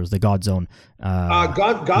Project Heroes, the God Zone.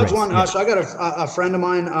 God's race. One. So I got a friend of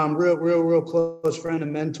mine, real close friend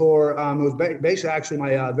and mentor, who was basically actually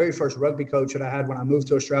my very first rugby coach that I had when I moved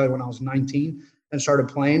to Australia when I was 19 and started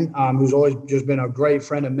playing. Who's always just been a great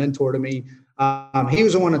friend and mentor to me. He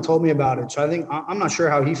was the one that told me about it. So I think I'm not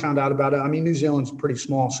sure how he found out about it. I mean, New Zealand's pretty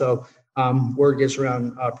small, so word gets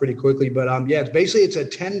around pretty quickly. But it's a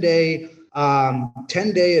 10-day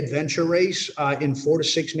adventure race in 4 to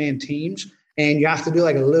 6 man teams. And you have to do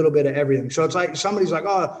like a little bit of everything. So it's like somebody's like,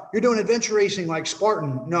 oh, you're doing adventure racing like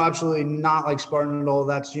Spartan. No, absolutely not like Spartan at all.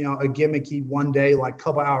 That's, a gimmicky 1 day, like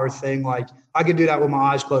couple hour thing. Like I could do that with my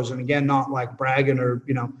eyes closed. And again, not like bragging or,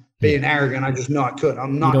 being arrogant. I just know I could.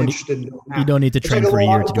 I'm not interested in doing that. You don't need to train for a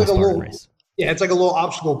year to do a Spartan race. Yeah, it's like a little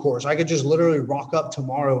obstacle course. I could just literally rock up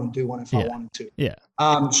tomorrow and do one if I wanted to. Yeah.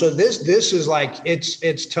 So this is like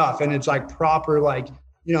it's tough, and it's like proper like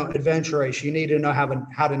adventure race. You need to know how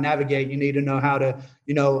to navigate. You need to know how to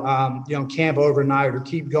camp overnight or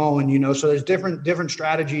keep going. So there's different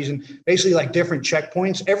strategies and basically like different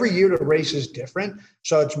checkpoints. Every year the race is different,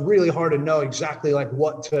 so it's really hard to know exactly like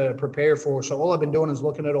what to prepare for. So all I've been doing is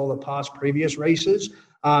looking at all the previous races,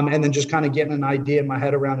 and then just kind of getting an idea in my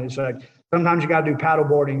head around it. It's like sometimes you got to do paddle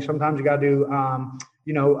boarding, sometimes you got to do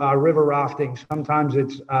river rafting, sometimes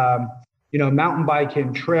it's mountain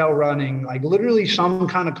biking, trail running, like literally some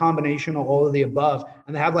kind of combination of all of the above.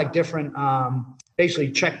 And they have like different, basically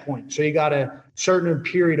checkpoints. So you got a certain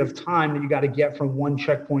period of time that you got to get from one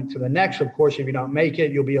checkpoint to the next. Of course, if you don't make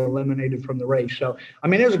it, you'll be eliminated from the race. So, I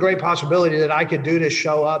mean, there's a great possibility that I could do this,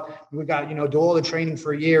 show up, we got, do all the training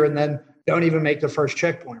for a year and then don't even make the first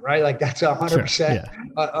checkpoint, right? Like that's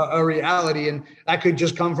 100% a reality. And that could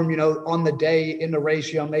just come from, on the day in the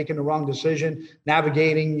race, making the wrong decision,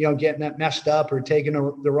 navigating, getting that messed up or taking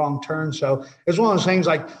the wrong turn. So it's one of those things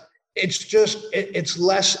like, it's just, it's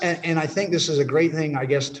less. And I think this is a great thing, I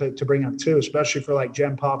guess, to bring up too, especially for like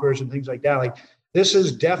gem poppers and things like that. Like this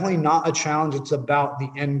is definitely not a challenge. It's about the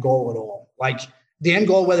end goal at all. Like the end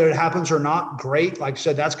goal, whether it happens or not, great. Like I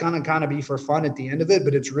said, that's going to kind of be for fun at the end of it,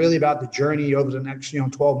 but it's really about the journey over the next,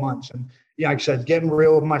 12 months. And yeah, like I said, getting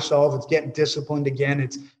real with myself. It's getting disciplined again.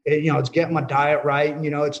 It's getting my diet right. And,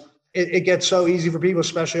 it gets so easy for people,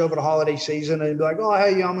 especially over the holiday season, and be like, oh,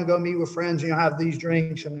 hey, I'm going to go meet with friends, have these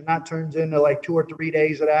drinks. And then that turns into like 2 or 3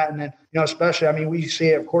 days of that. And then, especially, I mean, we see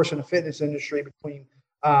it, of course, in the fitness industry between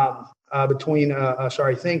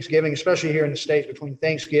Thanksgiving, especially here in the States, between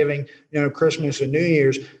Thanksgiving, Christmas and New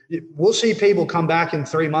Year's, we'll see people come back in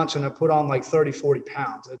 3 months and have put on like 30, 40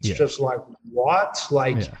 pounds. It's just like, what?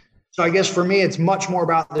 So I guess for me, it's much more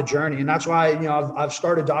about the journey. And that's why, I've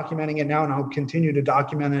started documenting it now, and I'll continue to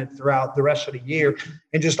document it throughout the rest of the year,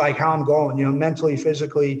 and just like how I'm going, mentally,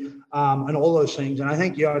 physically, and all those things. And I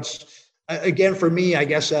think, it's, again, for me, I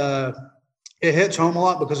guess, it hits home a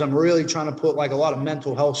lot because I'm really trying to put like a lot of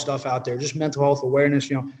mental health stuff out there, just mental health awareness.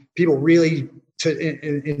 People really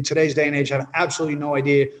in today's day and age have absolutely no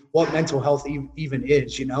idea what mental health even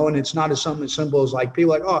is, and it's not as something as simple as like people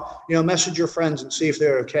like, oh, message your friends and see if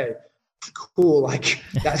they're okay. Cool. Like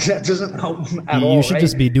that doesn't help them at all. You should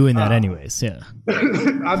just be doing that anyways. Yeah.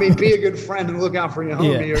 I mean, be a good friend and look out for your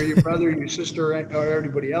homie or your brother, or your sister, or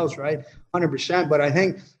everybody else. Right. 100%. But I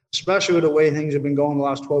think, especially with the way things have been going the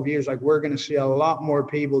last 12 years, like we're going to see a lot more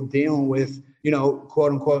people dealing with,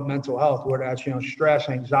 quote unquote mental health, whether that's, stress,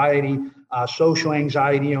 anxiety, social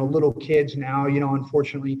anxiety, little kids now,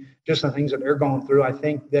 unfortunately, just the things that they're going through. I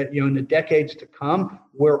think that, in the decades to come,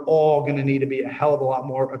 we're all going to need to be a hell of a lot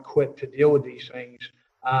more equipped to deal with these things,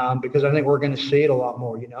 because I think we're going to see it a lot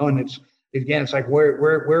more, and it's like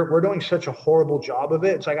we're doing such a horrible job of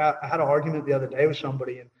it. It's like I had an argument the other day with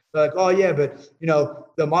somebody, and they're like, oh yeah, but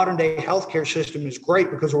the modern day healthcare system is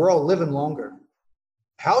great because we're all living longer.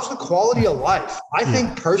 How's the quality of life? I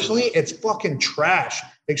think personally, it's fucking trash.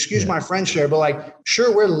 Excuse my French there, but like,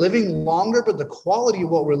 sure, we're living longer, but the quality of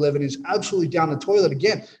what we're living is absolutely down the toilet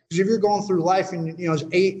again. Because if you're going through life and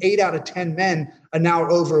eight out of 10 men are now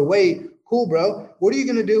overweight, cool, bro. What are you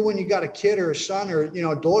going to do when you got a kid or a son or,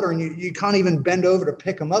 a daughter, and you can't even bend over to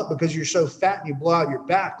pick them up because you're so fat and you blow out your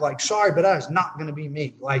back? Like, sorry, but that is not going to be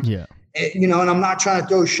me. Like, and I'm not trying to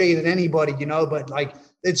throw shade at anybody, but like,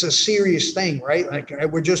 it's a serious thing, right? Like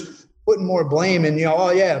we're just putting more blame and,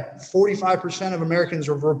 45% of Americans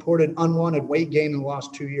have reported unwanted weight gain in the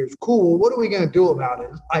last 2 years. Cool. Well, what are we going to do about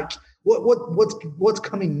it? Like what's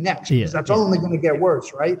coming next? Because that's only going to get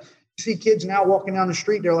worse, right? You see kids now walking down the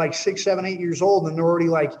street, they're like 6, 7, 8 years old, and they're already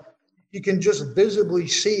like, you can just visibly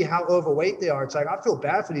see how overweight they are. It's like, I feel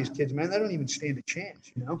bad for these kids, man. They don't even stand a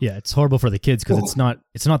chance, Yeah, it's horrible for the kids because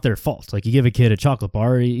it's not their fault. Like you give a kid a chocolate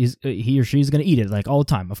bar, he or she's going to eat it like all the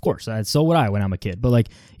time. Of course, so would I when I'm a kid. But like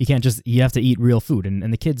you have to eat real food.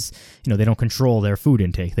 And the kids, they don't control their food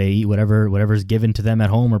intake. They eat whatever's given to them at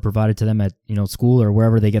home or provided to them at, school or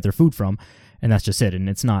wherever they get their food from. And that's just it. And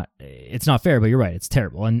it's not fair, but you're right. It's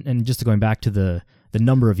terrible. And just going back to the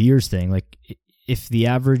number of years thing, like if the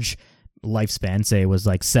average lifespan, say, was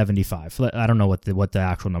like 75. I don't know what the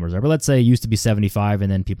actual numbers are, but let's say it used to be 75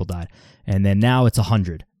 and then people died. And then now it's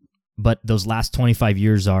 100. But those last 25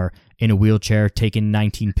 years are in a wheelchair, taking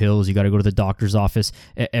 19 pills. You got to go to the doctor's office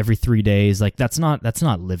every 3 days. Like that's not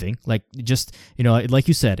living. Like just, like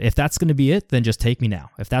you said, if that's going to be it, then just take me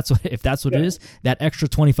now. If that's what it is, that extra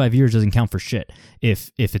 25 years doesn't count for shit.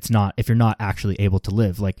 If you're not actually able to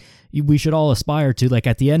live, like we should all aspire to, like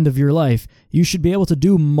at the end of your life, you should be able to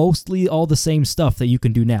do mostly all the same stuff that you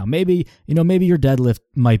can do now. Maybe your deadlift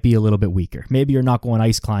might be a little bit weaker. Maybe you're not going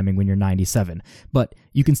ice climbing when you're 97, but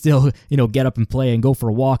you can still, get up and play and go for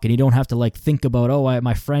a walk, and you don't have to like think about,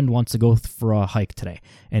 my friend wants to go for a hike today,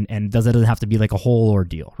 and doesn't have to be like a whole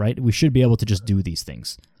ordeal, right? We should be able to just do these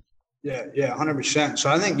things. Yeah, 100%. So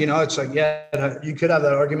I think it's like, you could have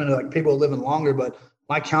that argument of like people living longer, but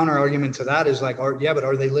my counter argument to that is like, but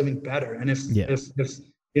are they living better? And if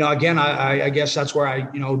again, I guess that's where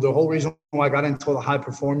the whole reason why I got into the high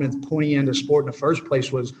performance pointy end of sport in the first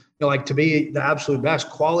place was, like to be the absolute best,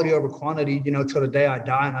 quality over quantity, till the day I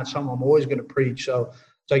die. And that's something I'm always going to preach. So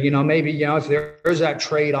it's like, maybe, if there is that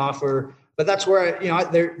trade-off but that's where,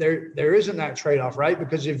 there isn't that trade-off, right?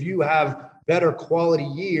 Because if you have better quality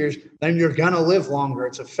years, then you're going to live longer.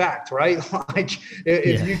 It's a fact, right? Like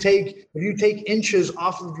if you take inches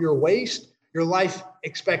off of your waist, your life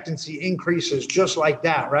expectancy increases just like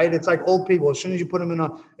that, right? It's like old people. As soon as you put them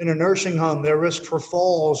in a nursing home, their risk for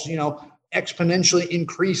falls, exponentially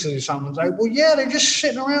increases or something. It's like, well, yeah, they're just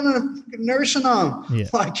sitting around in a nursing home. Yeah.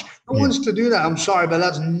 Like, who wants to do that? I'm sorry, but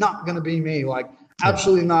that's not going to be me. Like,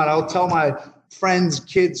 absolutely not. I'll tell my friends,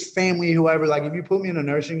 kids, family, whoever, like if you put me in a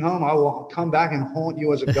nursing home, I will come back and haunt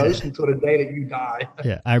you as a ghost until the day that you die.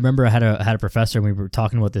 Yeah, I remember I had a professor, and we were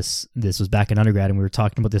talking about this. This was back in undergrad, and we were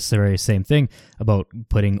talking about this very same thing about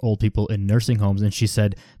putting old people in nursing homes. And she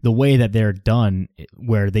said the way that they're done,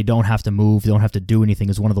 where they don't have to move, they don't have to do anything,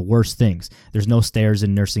 is one of the worst things. There's no stairs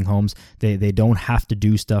in nursing homes. They don't have to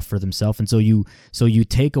do stuff for themselves, and so you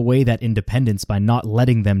take away that independence by not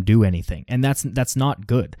letting them do anything, and that's not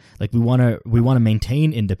good. Like we want to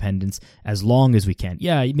maintain independence as long as we can.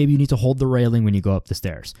 Yeah, maybe you need to hold the railing when you go up the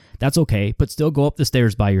stairs. That's okay, but still go up the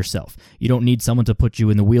stairs by yourself. You don't need someone to put you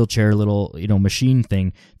in the wheelchair little, machine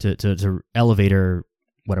thing to elevator,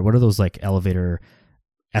 what are those, like elevator,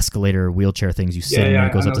 escalator, wheelchair things you sit in when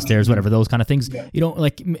it goes up the stairs, whatever, those kind of things. Yeah. You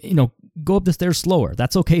don't go up the stairs slower.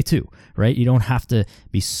 That's okay too, right? You don't have to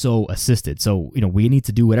be so assisted. So, we need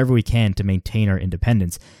to do whatever we can to maintain our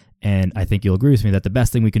independence. And I think you'll agree with me that the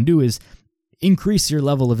best thing we can do is increase your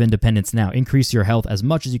level of independence now. Increase your health as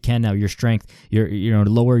much as you can now. Your strength,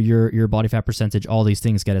 lower your body fat percentage. All these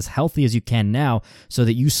things, get as healthy as you can now, so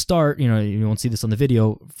that you start. You won't see this on the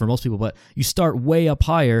video for most people, but you start way up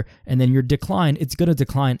higher, and then your decline, it's going to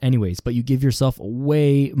decline anyways. But you give yourself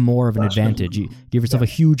way more of an advantage. You give yourself a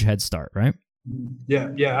huge head start, right?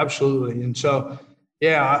 Yeah, absolutely. And so,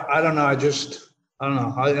 I don't know. I don't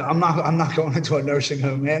know. I'm not going into a nursing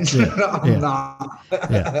home, man. I'm not.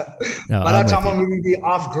 No, by that time, I'm going to be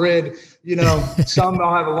off grid. I'll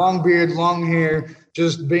have a long beard, long hair,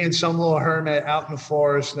 just being some little hermit out in the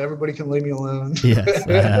forest, and everybody can leave me alone. Yes,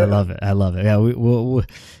 I love it. Yeah, we'll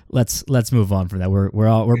let's move on from that.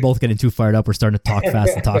 We're both getting too fired up. We're starting to talk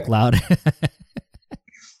fast and talk loud.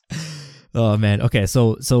 Oh man. Okay.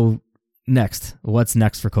 So. What's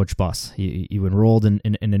next for Coach Boss? You enrolled in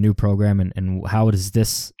a new program, and how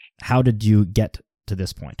did you get to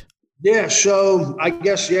this point? Yeah, so I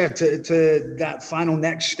guess, to that final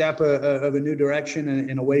next step of a new direction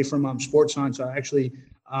and away from sports science, I actually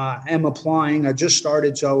am applying. I just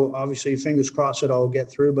started, so obviously fingers crossed that I'll get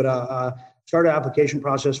through, but started an application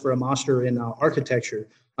process for a master in architecture.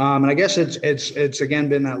 And I guess it's again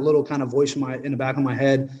been that little kind of voice in the back of my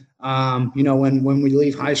head. When we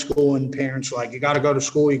leave high school and parents are like, you got to go to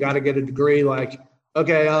school, you got to get a degree. Like,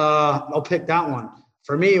 okay, I'll pick that one.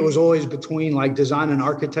 For me, it was always between like design and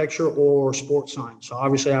architecture or sports science. So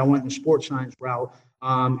obviously I went the sports science route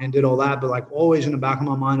and did all that. But like always in the back of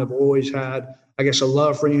my mind, I've always had, I guess, a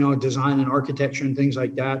love for, design and architecture and things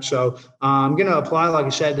like that. So I'm going to apply. Like I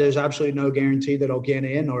said, there's absolutely no guarantee that I'll get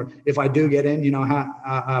in, or if I do get in,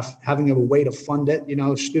 having a way to fund it,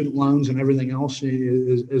 student loans and everything else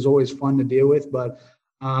is always fun to deal with, but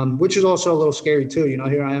which is also a little scary too.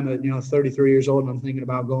 Here I am at, 33 years old, and I'm thinking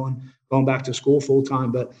about going back to school full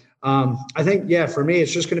time. But I think, for me,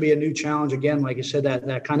 it's just going to be a new challenge. Again, like I said,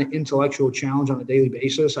 that kind of intellectual challenge on a daily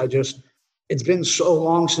basis. It's been so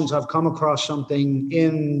long since I've come across something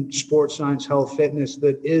in sports science, health, fitness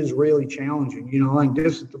that is really challenging, like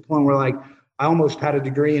just at the point where like I almost had a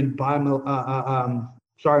degree in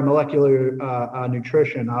molecular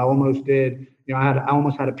nutrition. I almost did, I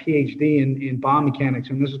almost had a PhD in biomechanics.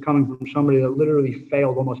 And this is coming from somebody that literally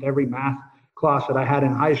failed almost every math class that I had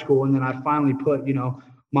in high school. And then I finally put,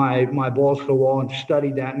 my balls to the wall and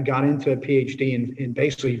studied that and got into a PhD in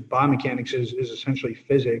basically biomechanics is essentially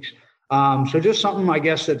physics. So just something, I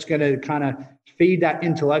guess, that's going to kind of feed that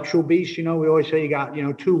intellectual beast. We always say you got,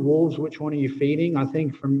 two wolves. Which one are you feeding? I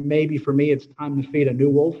think for me, it's time to feed a new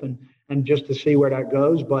wolf and just to see where that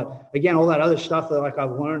goes. But again, all that other stuff that like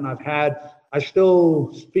I've learned, I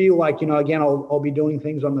still feel like, again, I'll be doing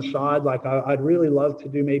things on the side. Like I'd really love to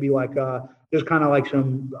do maybe like just kind of like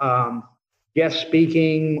some guest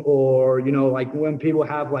speaking, or like when people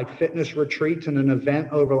have like fitness retreats and an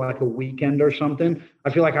event over like a weekend or something. I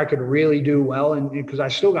feel like I could really do well, and because I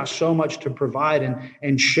still got so much to provide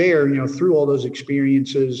and share through all those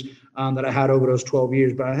experiences that I had over those 12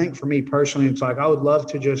 years. But I think for me personally, it's like I would love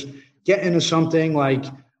to just get into something like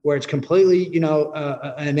where it's completely,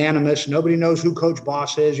 anonymous. Nobody knows who Coach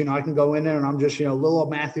Boss is. I can go in there and I'm just, little old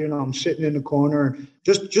Matthew, and I'm sitting in the corner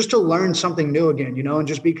just to learn something new again, and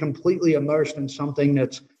just be completely immersed in something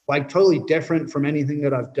that's like totally different from anything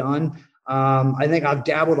that I've done. I think I've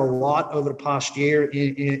dabbled a lot over the past year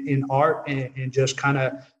in art and just kind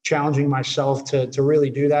of challenging myself to really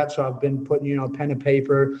do that. So I've been putting, pen and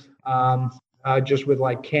paper, just with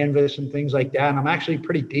like canvas and things like that. And I'm actually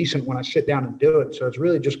pretty decent when I sit down and do it. So it's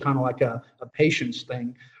really just kind of like a patience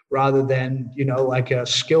thing rather than, like a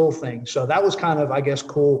skill thing. So that was kind of, I guess,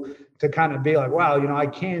 cool to kind of be like, wow, I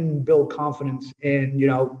can build confidence in,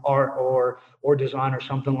 art or design or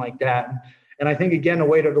something like that. And I think, again, the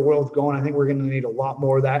way that the world's going, I think we're going to need a lot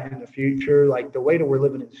more of that in the future. Like the way that we're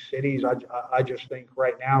living in cities, I just think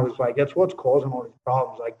right now is like, that's what's causing all these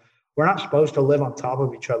problems. Like we're not supposed to live on top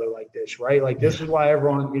of each other like this, right? Like this is why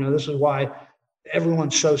everyone, this is why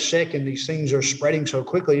everyone's so sick and these things are spreading so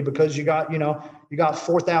quickly, because you got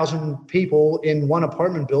 4,000 people in one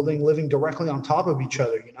apartment building living directly on top of each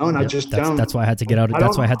other, and that's why I had to get out.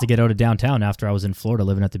 That's why I had to get out of downtown after I was in Florida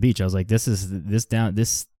living at the beach. I was like,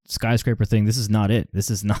 this skyscraper thing, this is not it. This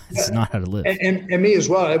is not how to live. And me as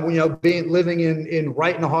well. Living in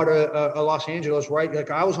right in the heart of Los Angeles, right? Like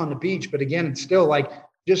I was on the beach, but again, it's still like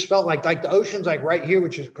just felt like the ocean's like right here,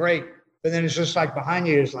 which is great. But then it's just like behind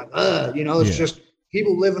you, it's like, it's just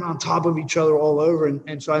people living on top of each other all over.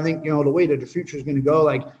 And so I think, the way that the future is going to go,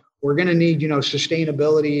 like we're going to need,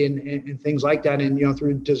 sustainability and things like that. And,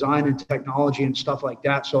 through design and technology and stuff like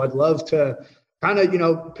that. So I'd love to kind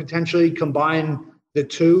of, potentially combine the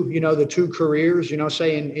two careers,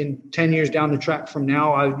 say in 10 years down the track from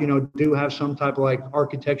now, I, do have some type of like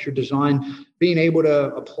architecture design, being able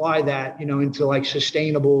to apply that, into like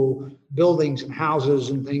sustainable buildings and houses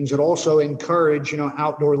and things that also encourage,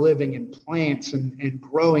 outdoor living and plants and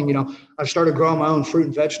growing. I started growing my own fruit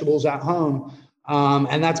and vegetables at home.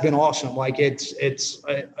 And that's been awesome. Like it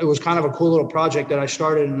was kind of a cool little project that I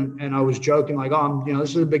started, and I was joking like, this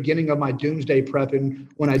is the beginning of my doomsday prepping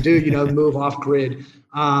when I do, move off grid.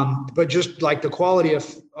 But just like the quality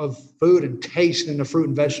of food and taste in the fruit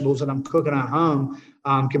and vegetables that I'm cooking at home,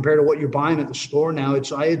 compared to what you're buying at the store now,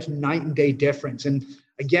 it's night and day difference. And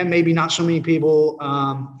again, maybe not so many people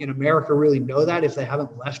in America really know that if they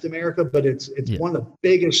haven't left America, but it's one of the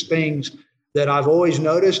biggest things that I've always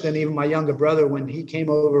noticed. And even my younger brother, when he came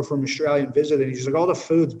over from Australia and visited, he's like, all the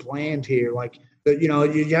food's bland here. Like,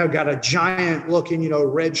 you have got a giant looking,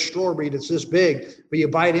 red strawberry that's this big, but you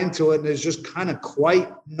bite into it and there's just kind of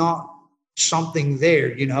quite not something there,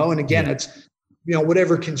 And again, it's,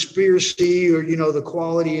 whatever conspiracy or, the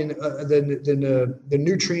quality and the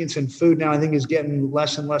nutrients in food now, I think is getting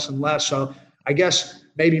less and less and less. So I guess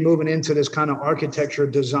maybe moving into this kind of architecture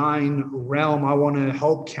design realm, I want to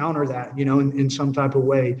help counter that, in some type of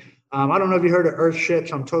way. I don't know if you heard of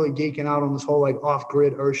Earthships. I'm totally geeking out on this whole like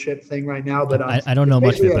off-grid Earthship thing right now, but I don't know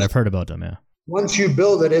much of it, but I've heard about them. Yeah. Once you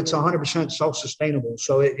build it, it's 100% self-sustainable.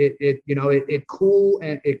 So it cools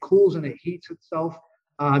and it heats itself.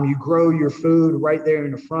 You grow your food right there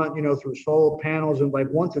in the front, through solar panels, and like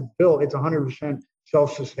once it's built, it's 100%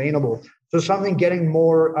 self-sustainable. So something getting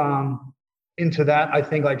more into that, I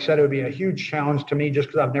think, like I said, it would be a huge challenge to me just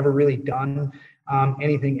because I've never really done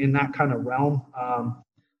anything in that kind of realm.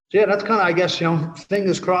 So yeah, that's kind of, I guess,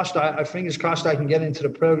 fingers crossed I can get into the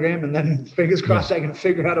program, and then fingers crossed I can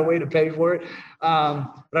figure out a way to pay for it.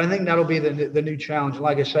 But I think that'll be the new challenge.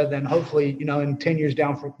 Like I said, then hopefully, in 10 years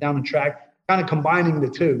down the track, kind of combining the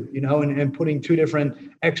two, and putting two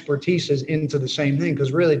different expertises into the same thing.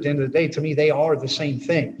 Because really, at the end of the day, to me, they are the same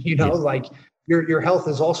thing, like your health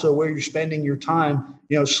is also where you're spending your time,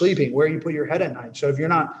 sleeping, where you put your head at night. So if you're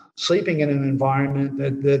not sleeping in an environment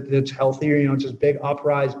that's healthier, it's this big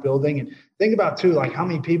uprise building. And think about too, like how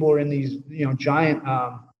many people are in these, giant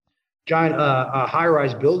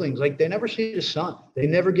high-rise buildings. Like they never see the sun. They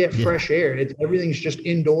never get fresh air. Everything's just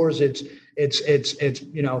indoors. It's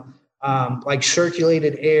like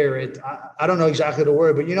circulated air. I don't know exactly the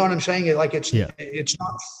word, but you know what I'm saying? It's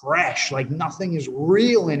not fresh. Like nothing is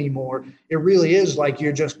real anymore. It really is like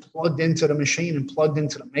you're just plugged into the machine and plugged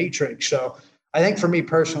into the matrix. So I think for me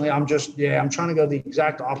personally, I'm trying to go the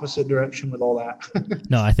exact opposite direction with all that.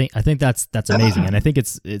 No, I think that's amazing. And I think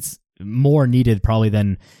it's more needed probably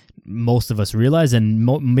than most of us realize, and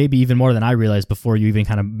maybe even more than I realized before you even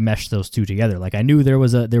kind of mesh those two together. Like I knew there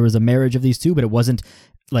was a marriage of these two, but it wasn't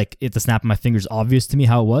like at the snap of my fingers obvious to me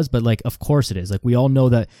how it was. But like, of course it is. Like we all know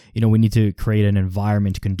that, we need to create an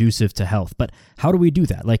environment conducive to health, but how do we do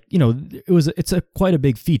that? Like, it's quite a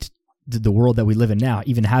big feat, the world that we live in now,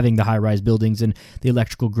 even having the high-rise buildings and the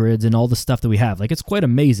electrical grids and all the stuff that we have. Like it's quite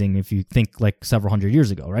amazing if you think like several hundred years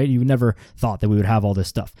ago, right? You never thought that we would have all this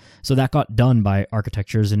stuff. So that got done by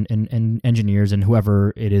architects and engineers and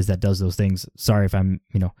whoever it is that does those things. Sorry if I'm,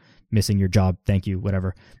 missing your job. Thank you,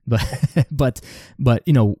 whatever. But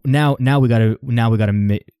now we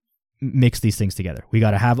gotta mix these things together. We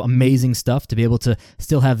got to have amazing stuff to be able to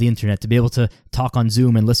still have the internet, to be able to talk on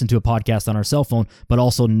Zoom and listen to a podcast on our cell phone, but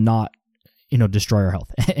also not, destroy our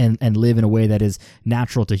health and live in a way that is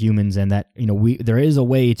natural to humans. And that, there is a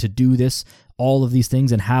way to do this all of these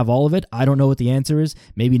things and have all of it. I don't know what the answer is.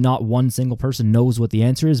 Maybe not one single person knows what the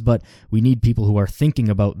answer is, but we need people who are thinking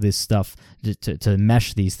about this stuff to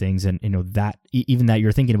mesh these things. And, that even that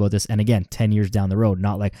you're thinking about this, and again, 10 years down the road,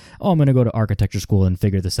 not like, oh, I'm going to go to architecture school and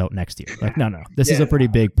figure this out next year. Like, no, this is a pretty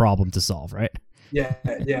big problem to solve, right? Yeah,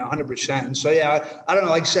 100%. And so, I don't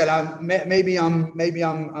know. Like I said, maybe I'm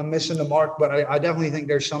missing the mark, but I definitely think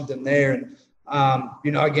there's something there. And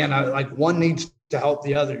again, like one needs to help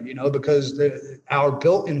the other, because our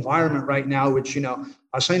built environment right now, which I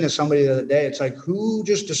was saying to somebody the other day, it's like, who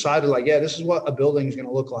just decided like, this is what a building is going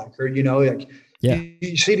to look like, or like. Yeah.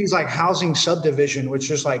 You see these like housing subdivision, which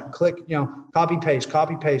just like click, copy, paste.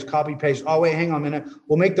 Oh, wait, hang on a minute.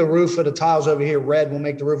 We'll make the roof of the tiles over here red. We'll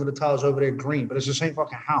make the roof of the tiles over there green, but it's the same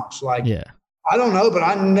fucking house. Like, I don't know, but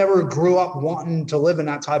I never grew up wanting to live in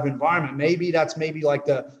that type of environment. Maybe that's like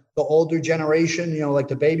the older generation, like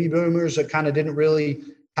the baby boomers that kind of didn't really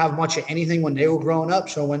have much of anything when they were growing up.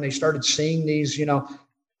 So when they started seeing these,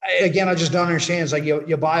 again, I just don't understand. It's like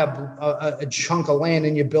you buy a chunk of land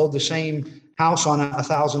and you build the same house on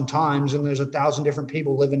 1,000 times, and there's 1,000 different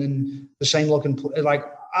people living in the same looking like,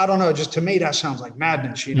 I don't know, just to me that sounds like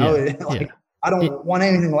madness, I don't want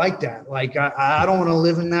anything like that. Like I don't want to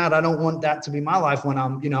live in that. I don't want that to be my life when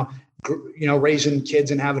I'm raising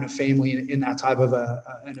kids and having a family in that type of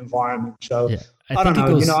an environment. So I don't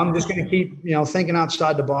know, I'm just going to keep thinking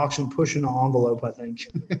outside the box and pushing the envelope, I think.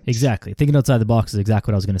 Exactly, thinking outside the box is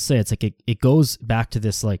exactly what I was going to say. It's like it goes back to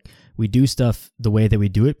this, like, we do stuff the way that we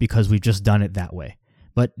do it because we've just done it that way.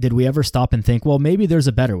 But did we ever stop and think, well, maybe there's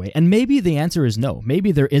a better way? And maybe the answer is no.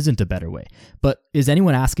 Maybe there isn't a better way. But is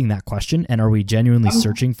anyone asking that question? And are we genuinely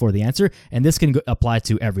searching for the answer? And this can apply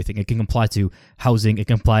to everything. It can apply to housing. It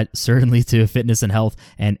can apply certainly to fitness and health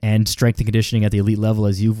and strength and conditioning at the elite level,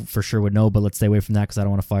 as you for sure would know. But let's stay away from that because I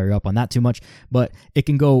don't want to fire you up on that too much. But it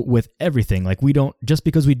can go with everything. Like, we don't, just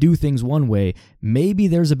because we do things one way, maybe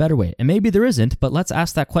there's a better way. And maybe there isn't, but let's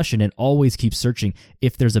ask that question and always keep searching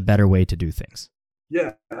if there's a better way to do things.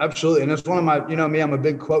 Yeah, absolutely. And it's one of my, me, I'm a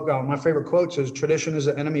big quote guy. My favorite quotes is tradition is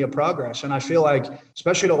the enemy of progress. And I feel like,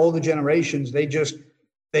 especially the older generations, they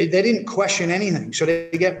didn't question anything. So they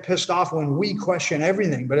get pissed off when we question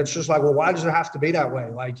everything. But it's just like, well, why does it have to be that way?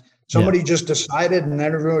 Like somebody just decided and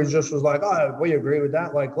everyone just was like, oh, we agree with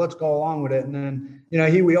that. Like, let's go along with it. And then,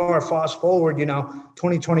 here we are, fast forward,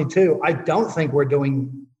 2022. I don't think we're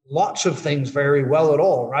doing lots of things very well at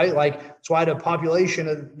all, right? Like, that's why the population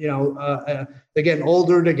of, they're getting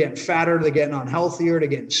older, they're getting fatter, they're getting unhealthier, they're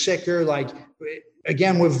getting sicker. Like,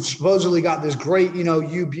 again, we've supposedly got this great,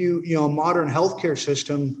 modern healthcare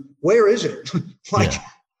system. Where is it?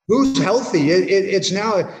 Who's healthy? It's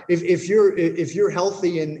now, if you're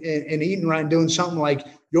healthy and eating right and doing something, like,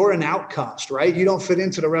 you're an outcast, right? You don't fit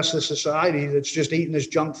into the rest of the society that's just eating this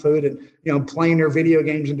junk food and, playing their video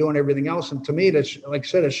games and doing everything else. And to me, that's, like I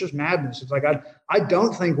said, it's just madness. It's like, I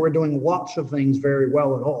don't think we're doing lots of things very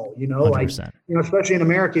well at all, 100%. Like, especially in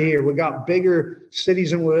America here, we've got bigger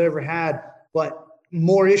cities than we've ever had, but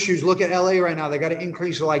more issues. Look at LA right now. They got an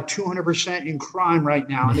increase of like 200% in crime right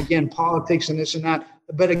now. And again, politics and this and that.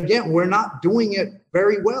 But again, we're not doing it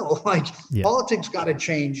very well. Like, politics got to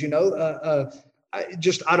change,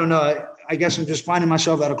 I don't know. I guess I'm just finding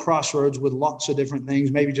myself at a crossroads with lots of different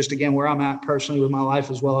things. Maybe just, again, where I'm at personally with my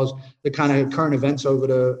life, as well as the kind of current events over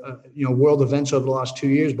the, world events over the last 2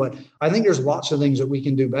 years. But I think there's lots of things that we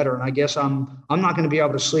can do better. And I guess I'm not going to be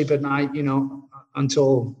able to sleep at night,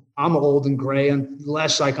 until I'm old and gray,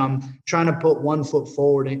 unless like I'm trying to put one foot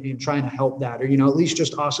forward and trying to help that, or, at least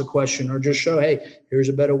just ask a question or just show, hey, here's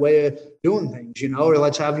a better way of doing things, or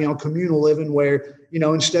let's have, communal living where,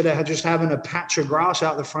 instead of just having a patch of grass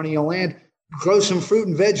out the front of your land, grow some fruit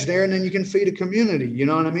and veg there, and then you can feed a community. You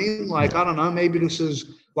know what I mean? Like, I don't know, maybe this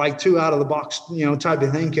is like too out of the box, type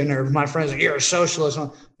of thinking, or my friends are, you're a socialist.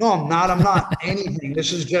 No, I'm not. I'm not anything.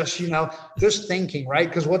 This is just, just thinking, right?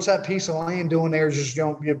 Because what's that piece of land doing there? Just,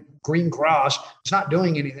 green grass. It's not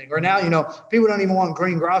doing anything. Or now, people don't even want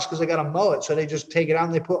green grass because they got to mow it. So they just take it out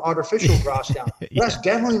and they put artificial grass down. That's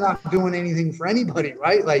definitely not doing anything for anybody,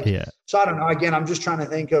 right? Like, so I don't know. Again, I'm just trying to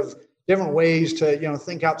think of different ways to,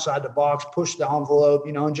 think outside the box, push the envelope,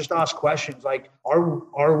 and just ask questions like,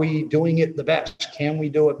 are we doing it the best? Can we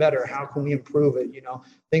do it better? How can we improve it?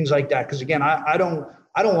 Things like that. Because again, I don't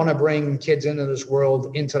want to bring kids into this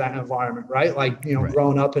world, into that environment, right? Like, right.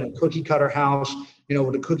 Growing up in a cookie cutter house,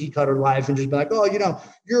 with a cookie cutter life, and just be like, oh,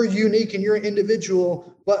 you're unique and you're an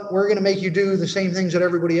individual, but we're going to make you do the same things that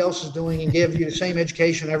everybody else is doing and give you the same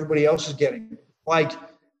education everybody else is getting. Like,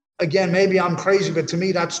 again, maybe I'm crazy, but to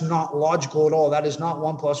me, that's not logical at all. That is not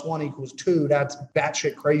 1 + 1 = 2. That's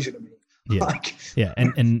batshit crazy to me. Yeah.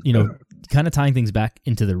 And kind of tying things back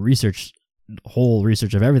into the whole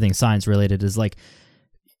research of everything science related is like,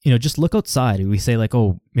 just look outside. We say like,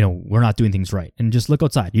 oh, we're not doing things right. And just look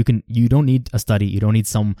outside. You don't need a study. You don't need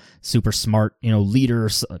some super smart, leader,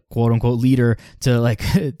 quote unquote leader to like,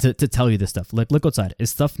 to tell you this stuff. Like, look outside. Is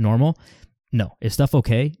stuff normal? No. Is stuff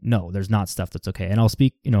okay? No, there's not stuff that's okay. And I'll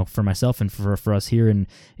speak, for myself and for us here in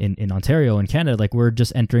Ontario and Canada, like we're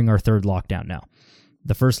just entering our third lockdown now.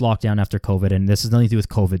 The first lockdown after COVID, and this has nothing to do with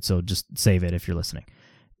COVID, so just save it if you're listening.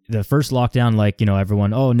 The first lockdown, like,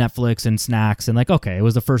 everyone, Netflix and snacks, and like, okay, it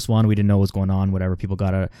was the first one. We didn't know what was going on, whatever. People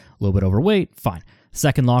got a little bit overweight, fine.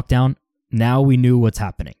 Second lockdown, now we knew what's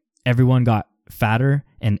happening. Everyone got fatter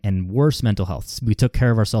and worse mental health. We took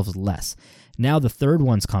care of ourselves less. Now the third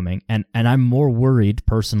one's coming, and I'm more worried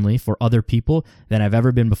personally for other people than I've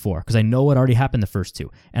ever been before, because I know what already happened the first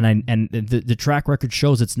two, and the track record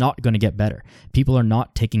shows it's not going to get better. People are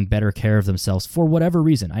not taking better care of themselves for whatever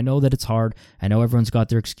reason. I know that it's hard. I know everyone's got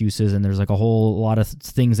their excuses, and there's like a whole lot of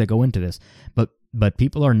things that go into this, but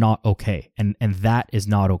people are not okay, and that is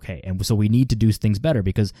not okay. And so we need to do things better,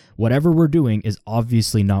 because whatever we're doing is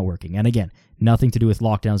obviously not working. And again, nothing to do with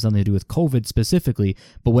lockdowns, nothing to do with COVID specifically,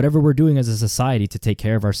 but whatever we're doing as a society to take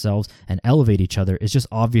care of ourselves and elevate each other is just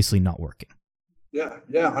obviously not working. Yeah,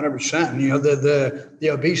 100%. The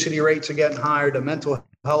obesity rates are getting higher, the mental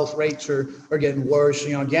health rates are getting worse.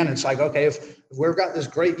 Again, it's like, okay, if we've got this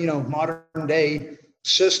great, modern day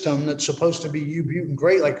system that's supposed to be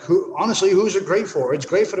great, like who's it great for? It's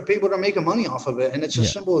great for the people that are making money off of it, and it's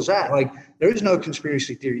as simple as that. Like, there is no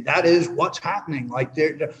conspiracy theory. That is what's happening. Like,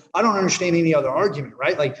 I don't understand any other argument,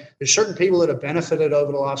 right? Like, there's certain people that have benefited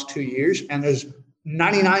over the last 2 years, and there's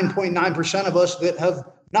 99.9% of us that have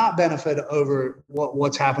not benefited over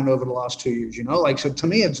what's happened over the last 2 years. Like, so to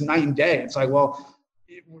me, it's night and day. It's like, well,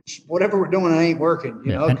 whatever we're doing, it ain't working.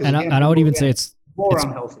 And I would even say it's more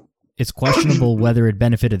unhealthy. It's questionable whether it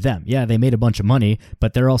benefited them. Yeah, they made a bunch of money,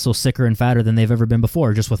 but they're also sicker and fatter than they've ever been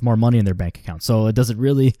before, just with more money in their bank account. So it doesn't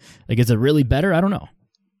really, like, is it really better? I don't know.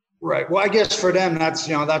 Right. Well, I guess for them, that's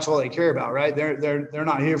all they care about, right? They're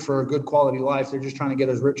not here for a good quality life. They're just trying to get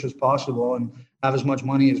as rich as possible and have as much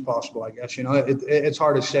money as possible, I guess. It's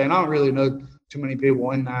hard to say. And I don't really know too many people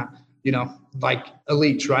in that, like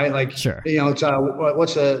elites, right? Like, sure. It's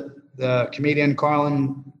what's the comedian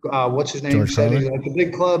Carlin, what's his name? George said he's like, a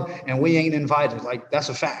big club and we ain't invited. Like, that's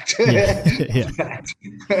a fact. Yeah.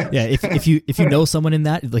 Yeah. If you know someone in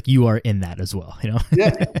that, like, you are in that as well, Yeah,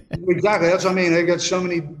 exactly. That's what I mean. They got so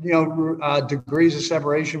many, degrees of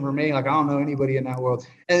separation from me. Like, I don't know anybody in that world.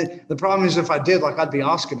 And the problem is, if I did, like, I'd be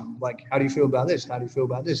asking them, like, how do you feel about this? How do you feel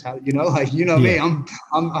about this? How, me,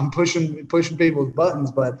 I'm pushing people's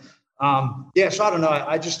buttons, but so I don't know.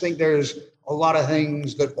 I just think there's a lot of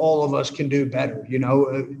things that all of us can do better,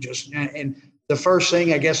 and the first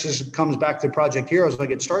thing, I guess, comes back to Project Heroes. Like,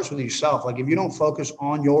 it starts with yourself. Like, if you don't focus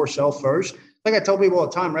on yourself first, like I tell people all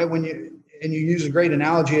the time, right? And you use a great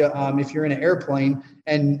analogy. If you're in an airplane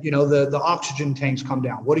and, the oxygen tanks come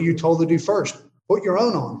down, what are you told to do first? Put your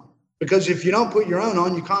own on, because if you don't put your own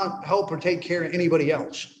on, you can't help or take care of anybody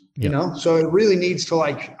else. Yep. So it really needs to,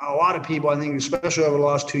 like, a lot of people, I think, especially over the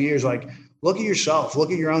last 2 years, like, look at yourself,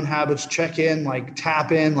 look at your own habits, check in, like,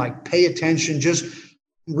 tap in, like, pay attention. Just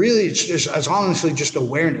really, it's honestly just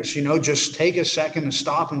awareness, just take a second to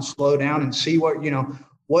stop and slow down and see what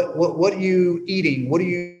are you eating? What are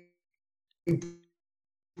you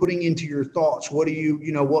putting into your thoughts? What are you,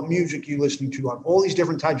 what music you listening to? Like, all these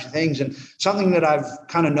different types of things. And something that I've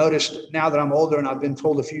kind of noticed now that I'm older, and I've been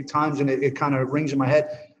told a few times, and it kind of rings in my head,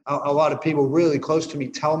 a lot of people really close to me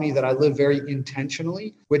tell me that I live very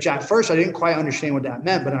intentionally, which at first I didn't quite understand what that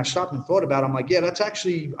meant. But I stopped and thought about it. I'm like, yeah, that's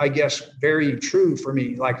actually, I guess, very true for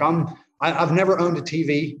me. Like, I've never owned a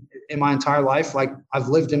TV in my entire life. Like, I've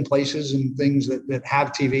lived in places and things that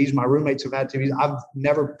have TVs. My roommates have had TVs. I've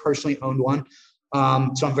never personally owned one.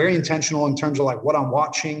 So I'm very intentional in terms of, like, what I'm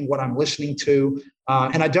watching, what I'm listening to.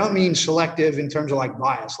 And I don't mean selective in terms of, like,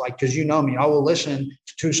 bias, like, because me, I will listen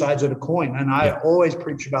to two sides of the coin. And I always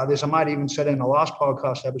preach about this. I might even said in the last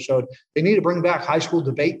podcast episode, they need to bring back high school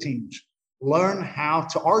debate teams. Learn how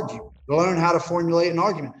to argue, learn how to formulate an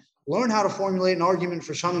argument, learn how to formulate an argument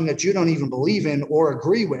for something that you don't even believe in or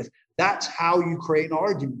agree with. That's how you create an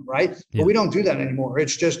argument, right? Yeah. But we don't do that anymore.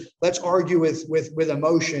 It's just, let's argue with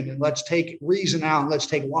emotion, and let's take reason out, and let's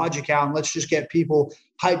take logic out, and let's just get people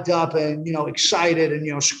hyped up and, excited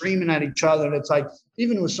and, screaming at each other. And it's like,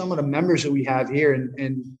 even with some of the members that we have here,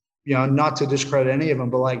 and not to discredit any of them,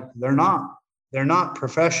 but, like, they're not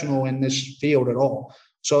professional in this field at all.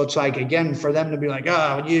 So it's like, again, for them to be like,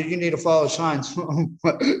 oh, you need to follow science. You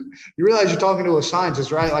realize you're talking to a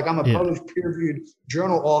scientist, right? Like, I'm a published peer-reviewed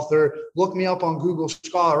journal author. Look me up on Google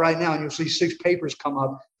Scholar right now, and you'll see 6 papers come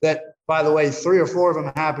up that, by the way, 3 or 4 of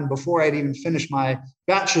them happened before I'd even finished my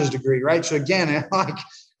bachelor's degree, right? So again, like,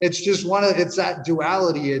 it's just it's that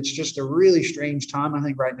duality. It's just a really strange time, I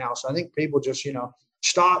think, right now. So I think people just,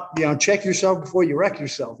 stop, check yourself before you wreck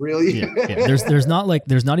yourself, really. Yeah. There's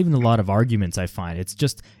not even a lot of arguments, I find. It's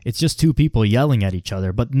just 2 people yelling at each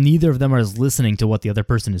other, but neither of them are listening to what the other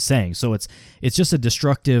person is saying. So it's just a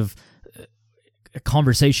destructive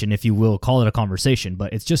conversation, if you will, call it a conversation,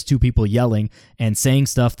 but it's just 2 people yelling and saying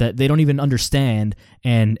stuff that they don't even understand,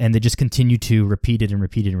 and they just continue to repeat it and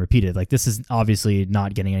repeat it and repeat it. Like, this is obviously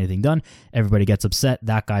not getting anything done. Everybody gets upset.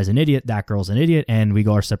 That guy's an idiot. That girl's an idiot. And we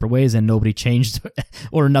go our separate ways, and nobody changed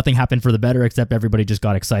or nothing happened for the better, except everybody just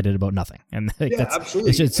got excited about nothing. And that's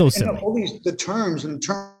absolutely. It's so silly. And all the terms and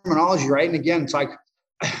terminology, right? And again, it's like,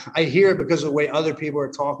 I hear it because of the way other people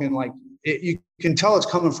are talking. Like, you can tell it's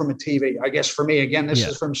coming from a TV. I guess for me, again, this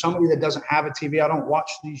is from somebody that doesn't have a TV. I don't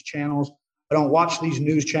watch these channels. I don't watch these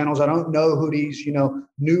news channels. I don't know who these,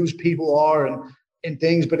 news people are and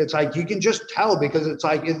things, but it's like, you can just tell, because it's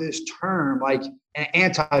like, in this term, like an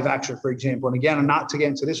anti-vaxxer, for example. And again, I'm not to get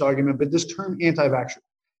into this argument, but this term anti-vaxxer,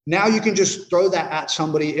 now you can just throw that at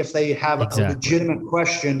somebody if they have a legitimate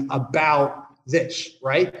question about this,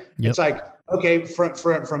 right? It's like, okay,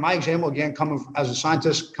 for my example, again, coming as a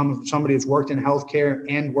scientist, coming from somebody who's worked in healthcare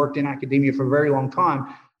and worked in academia for a very long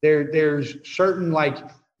time, there's certain, like,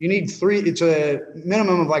 you need 3, it's a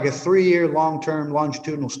minimum of like a 3-year long-term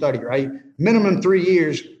longitudinal study, right? Minimum 3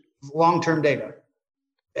 years long-term data.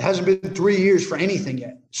 It hasn't been 3 years for anything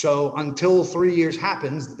yet. So until 3 years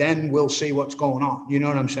happens, then we'll see what's going on. You know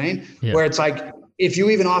what I'm saying? Yeah. Where it's like, if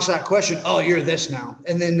you even ask that question, oh, you're this now,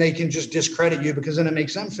 and then they can just discredit you, because then it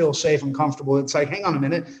makes them feel safe and comfortable. It's like, hang on a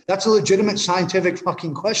minute, that's a legitimate scientific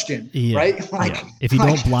fucking question, right? Like, if you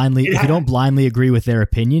don't blindly agree with their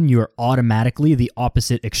opinion, you are automatically the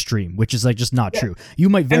opposite extreme, which is like just not true. You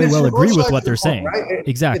might very well agree with what they're saying. Right?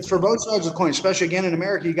 Exactly. It's for both sides of the coin, especially again in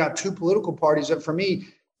America. You got 2 political parties that, for me,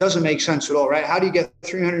 doesn't make sense at all, right? How do you get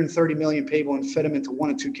 330 million people and fit them into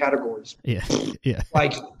 1 or 2 categories? Yeah.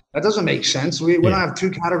 Like, that doesn't make sense. We don't have 2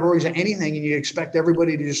 categories of anything, and you expect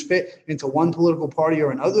everybody to just fit into one political party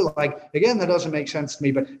or another. Like, again, that doesn't make sense to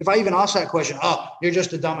me. But if I even ask that question, oh, you're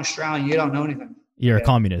just a dumb Australian, you don't know anything. You're a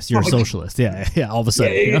communist. You're a socialist. Yeah. All of a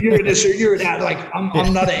sudden. Yeah, you're this or you're that. Like,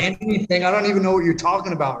 I'm not anything. I don't even know what you're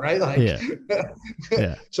talking about, right? Like,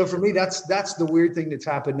 So for me, that's the weird thing that's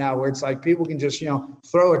happened now, where it's like people can just,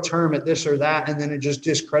 throw a term at this or that, and then it just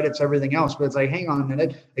discredits everything else. But it's like, hang on a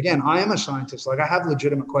minute. Again, I am a scientist. Like, I have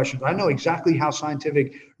legitimate questions. I know exactly how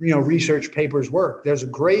scientific, research papers work. There's a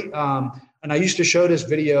great, and I used to show this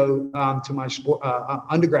video to my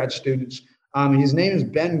undergrad students. His name is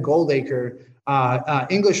Ben Goldacre.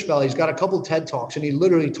 English fellow. He's got a couple TED Talks, and he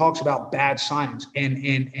literally talks about bad science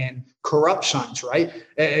and corrupt science, right?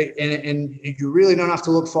 And you really don't have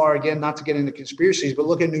to look far, again, not to get into conspiracies, but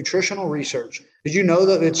look at nutritional research. Did you know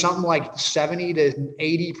that it's something like 70 to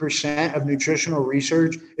 80% of nutritional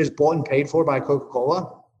research is bought and paid for by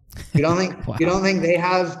Coca-Cola? You don't think you don't think they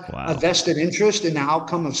have a vested interest in the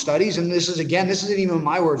outcome of studies? And this isn't even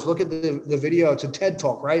my words. Look at the video. It's a TED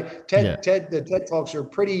Talk, right? The TED Talks are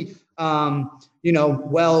pretty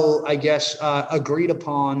well, I guess, agreed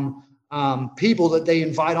upon people that they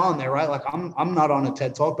invite on there, right? Like, I'm not on a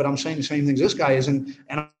TED Talk, but I'm saying the same things this guy is. And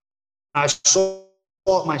I saw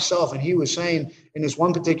it myself, and he was saying in this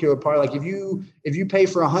one particular part, like, if you pay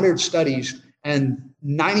for 100 studies and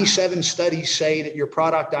 97 studies say that your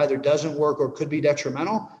product either doesn't work or could be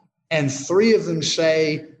detrimental, and 3 of them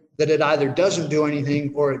say that it either doesn't do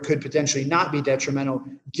anything or it could potentially not be detrimental,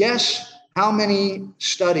 guess how many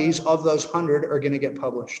studies of those 100 are going to get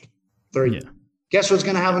published? 3. Yeah. Guess what's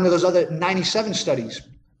going to happen to those other 97 studies?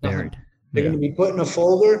 Buried. They're going to be put in a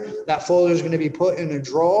folder. That folder is going to be put in a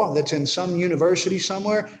drawer that's in some university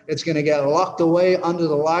somewhere. It's going to get locked away under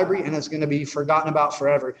the library, and it's going to be forgotten about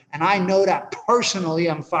forever. And I know that personally.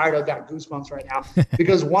 I'm fired. I've got goosebumps right now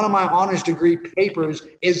because one of my honors degree papers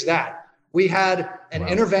is that. We had an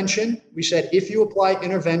intervention. We said, if you apply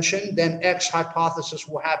intervention, then X hypothesis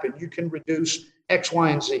will happen. You can reduce X,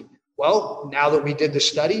 Y, and Z. Well, now that we did the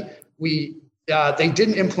study, they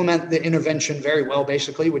didn't implement the intervention very well,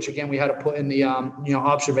 basically, which again, we had to put in the,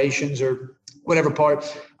 observations or whatever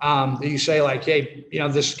part that you say like, hey,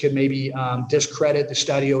 this could maybe discredit the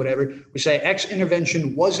study or whatever. We say X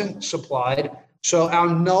intervention wasn't supplied. So our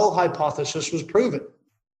null hypothesis was proven.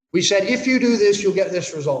 We said, if you do this, you'll get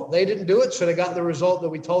this result. They didn't do it, so they got the result that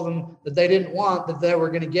we told them that they didn't want, that they were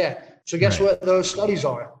going to get. So guess what those studies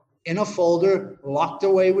are? In a folder, locked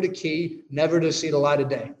away with a key, never to see the light of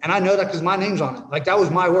day. And I know that because my name's on it. Like, that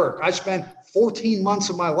was my work. I spent 14 months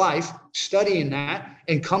of my life studying that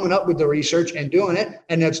and coming up with the research and doing it,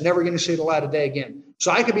 and it's never going to see the light of day again.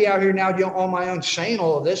 So I could be out here now on my own saying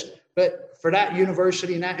all of this, but for that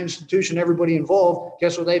university and that institution, everybody involved,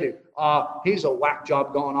 guess what they do? He's a whack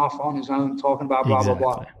job going off on his own, talking about blah, blah,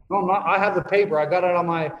 blah. No, I'm not. I have the paper. I got it on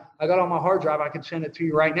my hard drive. I can send it to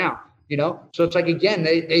you right now. So it's like, again,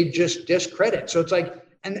 they just discredit. So it's like,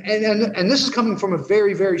 and this is coming from a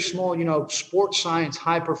very, very small, sports science,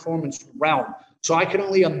 high performance realm. So I can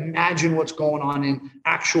only imagine what's going on in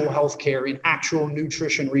actual healthcare, in actual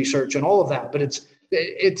nutrition research and all of that. But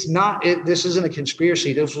it's not, this isn't a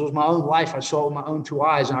conspiracy. This was my own life. I saw it with my own two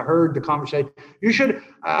eyes, and I heard the conversation.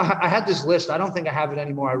 I had this list. I don't think I have it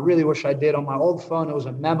anymore. I really wish I did. On my old phone, it was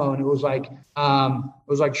a memo, and it was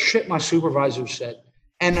like shit my supervisor said.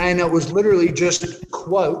 And it was literally just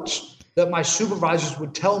quotes that my supervisors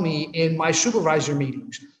would tell me in my supervisor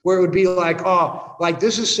meetings, where it would be like,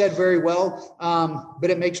 this is said very well,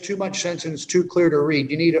 but it makes too much sense and it's too clear to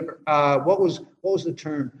read. You need what was the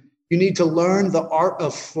term? You need to learn the art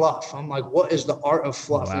of fluff. I'm like, what is the art of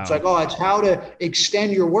fluff? Wow. It's like, it's how to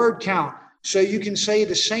extend your word count so you can say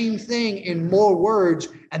the same thing in more words.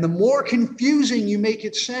 And the more confusing you make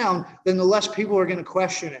it sound, then the less people are going to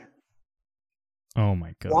question it. Oh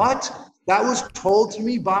my God. What? That was told to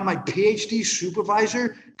me by my PhD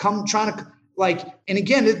supervisor, and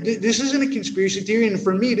again, this isn't a conspiracy theory. And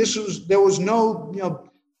for me, there was no,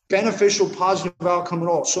 beneficial, positive outcome at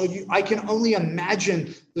all. So I can only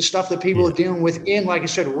imagine the stuff that people are dealing with in, like I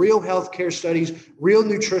said, real healthcare studies, real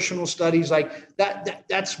nutritional studies, like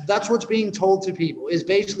that's what's being told to people is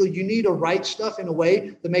basically you need to write stuff in a way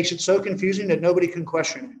that makes it so confusing that nobody can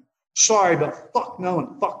question it. Sorry, but fuck no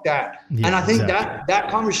and fuck that. Yeah, and I think that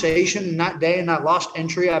conversation and that day and that lost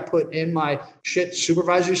entry I put in my shit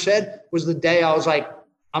supervisor said was the day I was like,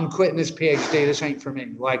 I'm quitting this PhD. This ain't for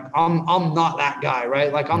me. Like, I'm not that guy,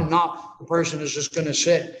 right? Like, I'm not the person who's just going to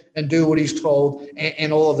sit and do what he's told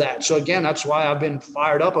and all of that. So again, that's why I've been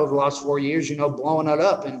fired up over the last 4 years, blowing it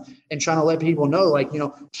up and trying to let people know, like,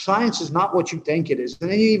 science is not what you think it is. And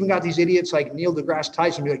then you even got these idiots like Neil deGrasse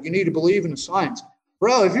Tyson be like, you need to believe in the science.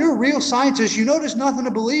 Bro, if you're a real scientist, there's nothing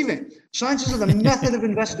to believe in. Science is a method of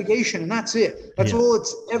investigation, and that's it. That's all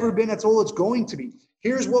it's ever been. That's all it's going to be.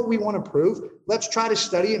 Here's what we want to prove. Let's try to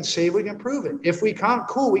study and see if we can prove it. If we can't,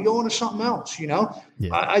 cool, we go into something else,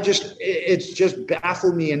 it's just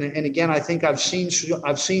baffled me. And again, I think I've seen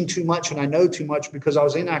too much and I know too much because I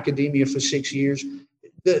was in academia for 6 years.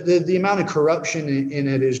 The amount of corruption in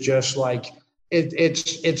it is just like,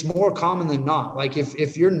 it's more common than not. Like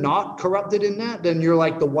if you're not corrupted in that, then you're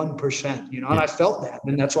like the 1%, and I felt that.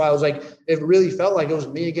 And that's why I was like, it really felt like it was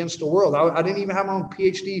me against the world. I didn't even have my own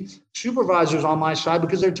PhD supervisors on my side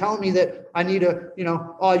because they're telling me that I need to,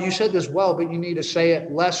 you said this well, but you need to say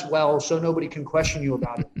it less well so nobody can question you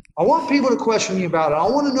about it. I want people to question me about it. I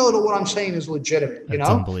want to know that what I'm saying is legitimate, That's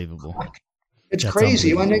unbelievable. It's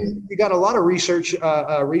crazy. And then you got a lot of researchers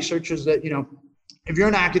that, if you're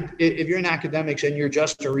in academics and you're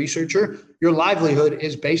just a researcher, your livelihood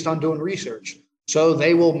is based on doing research. So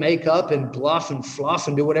they will make up and bluff and fluff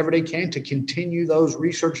and do whatever they can to continue those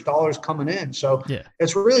research dollars coming in. So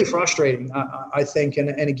It's really frustrating, I think. And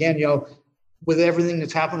again, with everything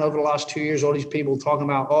that's happened over the last 2 years, all these people talking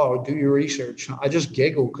about, do your research. I just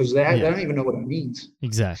giggle because they don't even know what it means.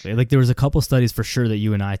 Exactly. Like there was a couple studies for sure that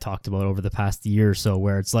you and I talked about over the past year or so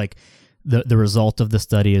where it's like the result of the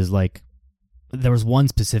study is like, there was one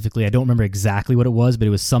specifically, I don't remember exactly what it was, but it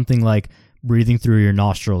was something like breathing through your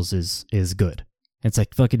nostrils is good. It's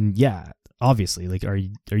like fucking, obviously. Like, are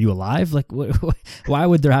you alive? Like, why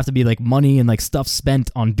would there have to be like money and like stuff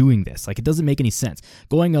spent on doing this? Like, it doesn't make any sense.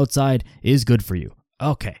 Going outside is good for you.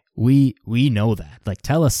 Okay, we know that. Like,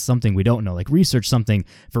 tell us something we don't know. Like, research something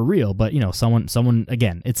for real. But someone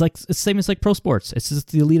again, it's the same as like pro sports. It's just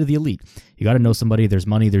the elite of the elite. You got to know somebody. There's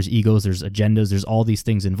money. There's egos. There's agendas. There's all these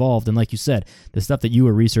things involved. And like you said, the stuff that you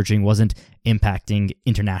were researching wasn't impacting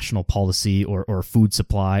international policy or food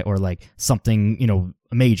supply or like something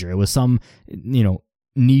major. It was some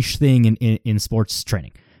niche thing in sports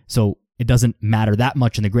training. So it doesn't matter that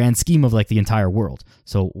much in the grand scheme of like the entire world.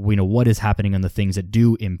 So we know what is happening on the things that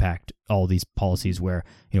do impact all these policies where,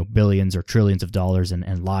 billions or trillions of dollars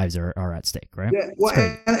and lives are at stake, right? Yeah, well,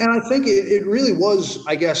 and I think it really was,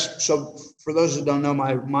 I guess, so for those that don't know,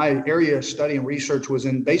 my area of study and research was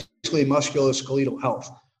in basically musculoskeletal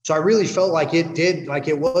health. So I really felt like it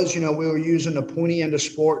was, we were using the pointy end of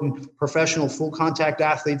sport and professional full contact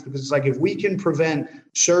athletes, because it's like, if we can prevent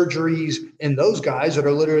surgeries in those guys that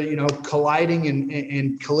are literally, colliding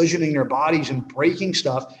and collisioning their bodies and breaking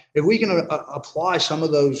stuff, if we can apply some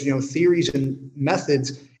of those, theories and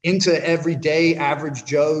methods into everyday average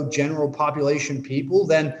Joe general population people,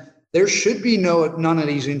 then there should be none of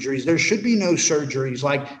these injuries. There should be no surgeries.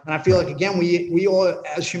 And I feel like, again, we all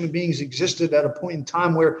as human beings existed at a point in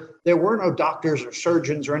time where there were no doctors or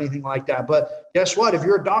surgeons or anything like that. But guess what? If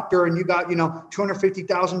you're a doctor and you got,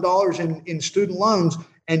 $250,000 in student loans,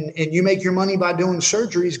 and you make your money by doing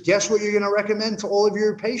surgeries, guess what you're going to recommend to all of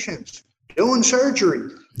your patients? Doing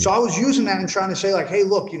surgery. So I was using that and trying to say, like, hey,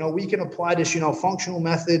 look, we can apply this, functional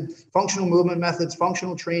movement methods,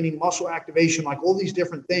 functional training, muscle activation, like all these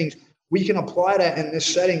different things. We can apply that in this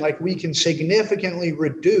setting. Like, we can significantly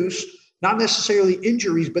reduce, not necessarily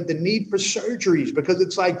injuries, but the need for surgeries, because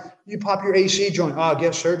it's like, you pop your AC joint,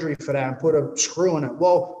 get surgery for that and put a screw in it.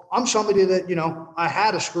 Well, I'm somebody that, I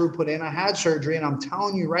had a screw put in, I had surgery, and I'm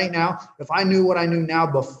telling you right now, if I knew what I knew now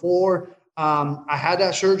before I had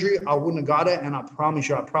that surgery, I wouldn't have got it, and I promise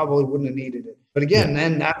you, I probably wouldn't have needed it. But again,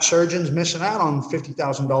 then that surgeon's missing out on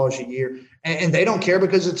 $50,000 a year, and they don't care,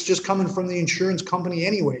 because it's just coming from the insurance company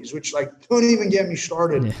anyways. Which, like, don't even get me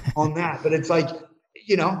started on that. But it's like,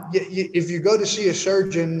 if you go to see a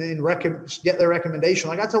surgeon and get their recommendation,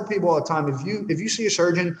 like I tell people all the time, if you see a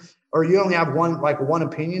surgeon or you only have one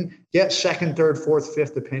opinion, get second, third, fourth,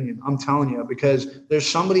 fifth opinion. I'm telling you, because there's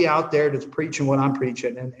somebody out there that's preaching what I'm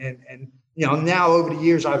preaching, and now over the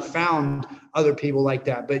years, I've found other people like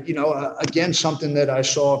that. But, again, something that I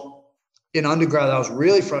saw in undergrad that I was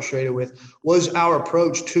really frustrated with was our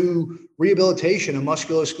approach to rehabilitation and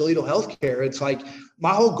musculoskeletal healthcare. It's like,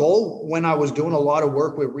 my whole goal when I was doing a lot of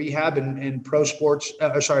work with rehab and pro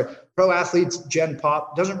athletes, gen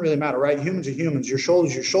pop, doesn't really matter, right? Humans are humans. Your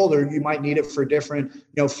shoulder's your shoulder. You might need it for different,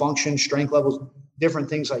 function, strength levels, different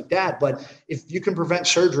things like that. But if you can prevent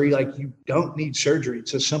surgery, like, you don't need surgery.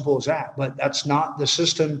 It's as simple as that. But that's not the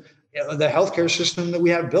system, the healthcare system that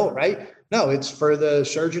we have built, right? No, it's for the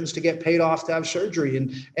surgeons to get paid off to have surgery.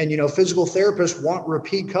 And physical therapists want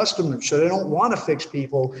repeat customers, so they don't want to fix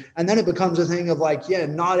people. And then it becomes a thing of like,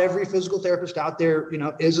 not every physical therapist out there,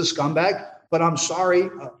 is a scumbag. But I'm sorry,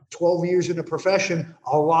 12 years in the profession,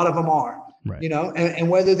 a lot of them are, right. And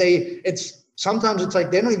whether sometimes it's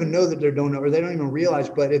like they don't even know that they're doing it, or they don't even realize,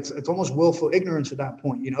 but it's almost willful ignorance at that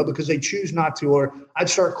point, because they choose not to. Or I'd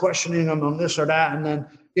start questioning them on this or that, and then,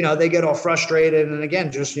 they get all frustrated. And again,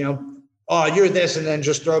 just, oh, you're this, and then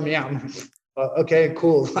just throw me out. Okay,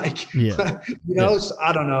 cool. Like,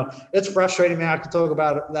 I don't know. It's frustrating, man. I could talk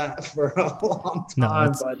about that for a long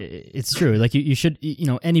time. No, it's true. Like, you should,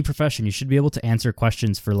 any profession, you should be able to answer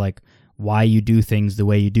questions for, like, why you do things the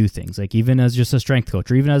way you do things. Like, even as just a strength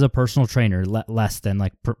coach, or even as a personal trainer, less than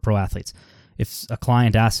like pro athletes. If a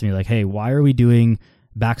client asks me, like, hey, why are we doing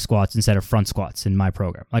back squats instead of front squats in my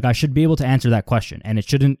program? Like, I should be able to answer that question, and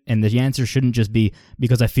the answer shouldn't just be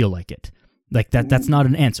because I feel like it. Like, that's not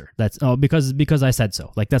an answer. That's because I said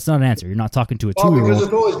so. Like, that's not an answer. You're not talking to a 2-year-old. Because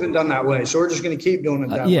it's always been done that way, so we're just going to keep doing it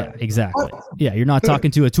that way. Yeah, exactly. Yeah, you're not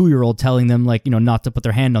talking to a 2-year-old telling them, like, not to put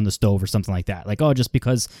their hand on the stove or something like that. Like, oh, just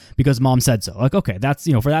because mom said so. Like, okay, that's,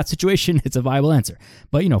 for that situation, it's a viable answer.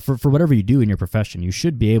 But, for whatever you do in your profession, you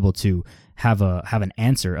should be able to have an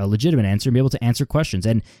answer, a legitimate answer, and be able to answer questions.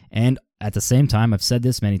 And at the same time, I've said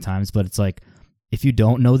this many times, but it's like, if you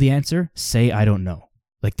don't know the answer, say I don't know.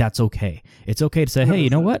 Like, that's okay. It's okay to say, hey,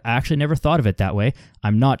 you know what? I actually never thought of it that way.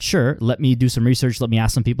 I'm not sure. Let me do some research. Let me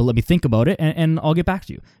ask some people. Let me think about it, and I'll get back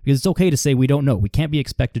to you. Because it's okay to say we don't know. We can't be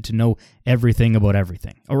expected to know everything about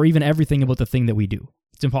everything, or even everything about the thing that we do.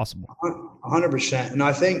 It's impossible. 100%. And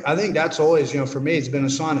I think that's always, for me, it's been a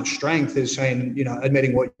sign of strength, is saying,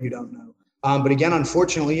 admitting what you don't know. But again,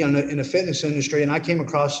 unfortunately, in the fitness industry, and I came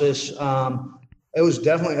across this, it was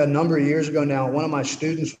definitely a number of years ago now. One of my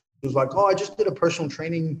students was like, oh, I just did a personal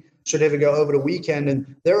training certificate over the weekend.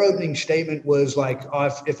 And their opening statement was like, oh,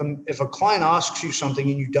 if a client asks you something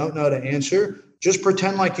and you don't know the answer, just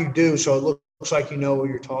pretend like you do, so it looks like you know what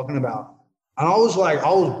you're talking about. And I was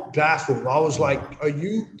baffled. I was like, are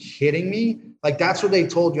you kidding me? Like, that's what they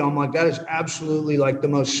told you. I'm like, that is absolutely like the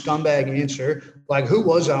most scumbag answer. Like, who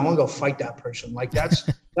was that? I want to go fight that person. Like, that's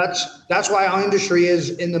why our industry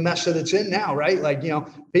is in the mess that it's in now, right? Like,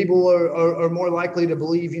 people are more likely to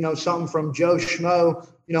believe, something from Joe Schmo,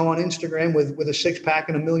 on Instagram with a 6-pack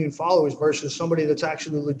and 1 million followers, versus somebody that's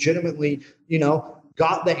actually legitimately,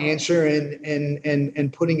 got the answer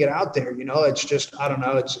and putting it out there. It's just, I don't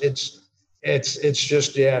know. it's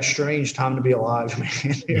just, strange time to be alive, man.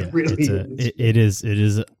 It really is.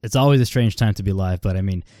 It's always a strange time to be alive, but I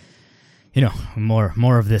mean,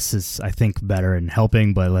 more of this is, I think, better and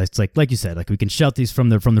helping. But it's like you said, like we can shout these from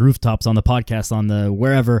the rooftops on the podcast, on the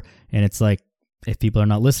wherever, and it's like if people are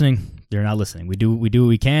not listening, they're not listening. We do what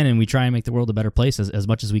we can, and we try and make the world a better place as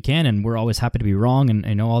much as we can, and we're always happy to be wrong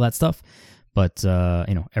and all that stuff. But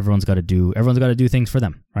everyone's got to do things for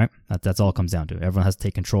them, right? That's all it comes down to. Everyone has to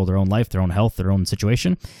take control of their own life, their own health, their own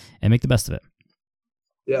situation, and make the best of it.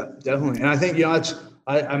 Yeah, definitely. And I think,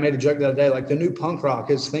 I made a joke the other day, like the new punk rock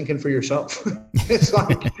is thinking for yourself. It's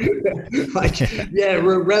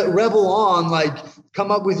rebel on, like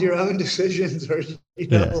come up with your own decisions, or,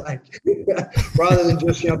 rather than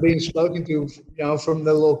just, being spoken to, from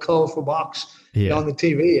the little colorful box on the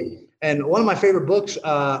TV. And one of my favorite books,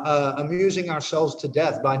 Amusing Ourselves to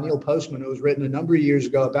Death by Neil Postman, it was written a number of years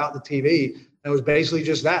ago about the TV. And it was basically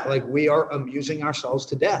just that, like we are amusing ourselves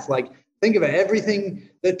to death. Like think of it, everything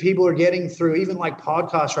that people are getting through, even like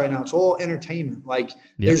podcasts right now, it's all entertainment. Like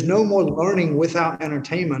there's no more learning without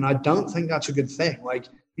entertainment. I don't think that's a good thing. Like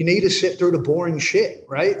you need to sit through the boring shit,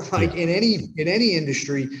 right? Like in any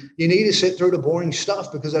industry, you need to sit through the boring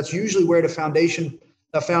stuff, because that's usually where the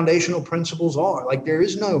foundational principles are. Like there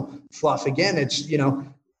is no fluff. Again, it's,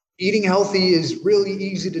 eating healthy is really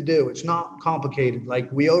easy to do. It's not complicated.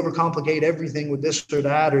 Like we overcomplicate everything with this or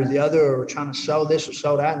that or the other, or trying to sell this or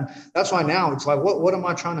sell that. And that's why now it's like, what am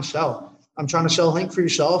I trying to sell? I'm trying to sell Think for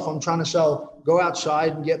Yourself. I'm trying to sell go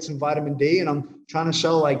outside and get some vitamin D. And I'm trying to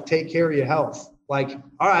sell like take care of your health. Like,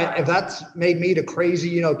 all right, if that's made me the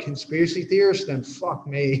crazy, conspiracy theorist, then fuck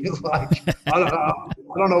me. Like, I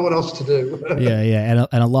don't know what else to do. Yeah.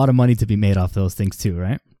 And a lot of money to be made off those things too,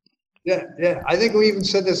 right? Yeah. I think we even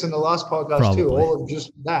said this in the last podcast Probably. Too. All of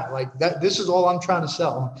just that, like that. This is all I'm trying to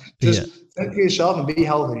sell. Just think for yourself and be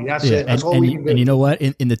healthy. That's it. That's all we can do. And you know what?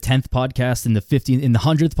 In the 10th podcast, in the 15th, in the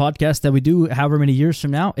 100th podcast that we do, however many years from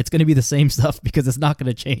now, it's going to be the same stuff, because it's not going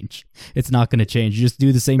to change. It's not going to change. You just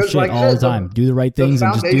do the same shit all the time. Do the right things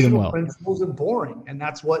and just do them well. Principles are boring, and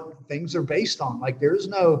that's what things are based on. Like there's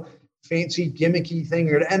no fancy gimmicky thing.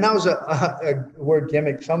 And that was a word,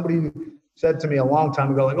 gimmick. Somebody said to me a long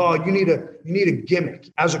time ago, like, oh, you need a gimmick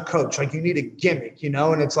as a coach. Like you need a gimmick,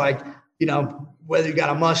 and it's like, whether you got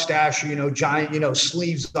a mustache or, giant,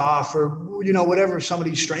 sleeves off, or, whatever some of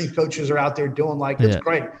these strength coaches are out there doing, like, it's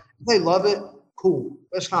great. If they love it, cool.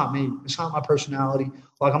 That's not me. It's not my personality.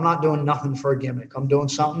 Like I'm not doing nothing for a gimmick. I'm doing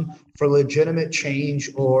something for legitimate change,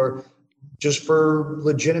 or just for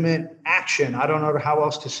legitimate action. I don't know how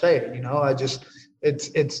else to say it.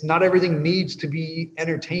 It's not everything needs to be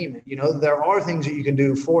entertainment. There are things that you can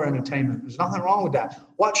do for entertainment. There's nothing wrong with that.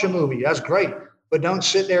 Watch a movie. That's great. But don't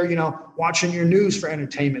sit there, watching your news for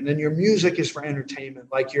entertainment. And your music is for entertainment.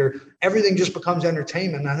 Like everything just becomes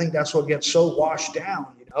entertainment. And I think that's what gets so washed down.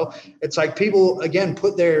 It's like people, again,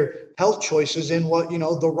 put their health choices in what,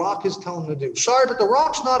 The Rock is telling them to do. Sorry, but The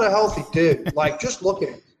Rock's not a healthy dude. Like, just look at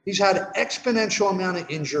him. He's had an exponential amount of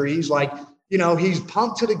injuries. Like, he's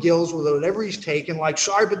pumped to the gills with whatever he's taken. Like,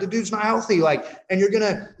 sorry, but the dude's not healthy. Like, and you're going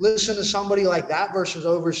to listen to somebody like that versus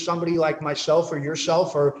over somebody like myself or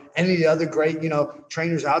yourself or any of the other great,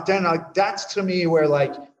 trainers out there. And like, that's to me where,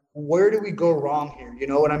 like, where do we go wrong here? You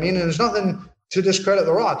know what I mean? And there's nothing to discredit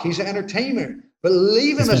The Rock. He's an entertainer, but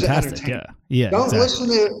leave him as an entertainer. Yeah. Don't listen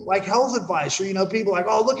to like health advice or, people like,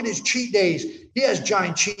 oh, look at his cheat days. He has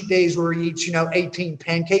giant cheat days where he eats, 18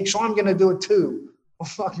 pancakes. So I'm going to do it too. Well,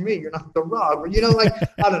 fuck me, you're not The Rock. Or, I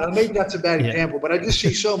don't know, maybe that's a bad example, but I just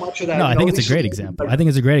see so much of that. No, I think it's a great example. I think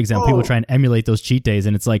it's a great example. People try and emulate those cheat days,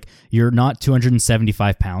 and it's like, you're not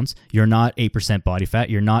 275 pounds. You're not 8% body fat.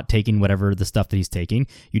 You're not taking whatever the stuff that he's taking.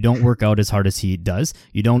 You don't work out as hard as he does.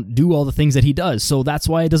 You don't do all the things that he does. So that's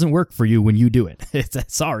why it doesn't work for you when you do it.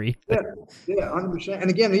 Sorry. Yeah, 100%. And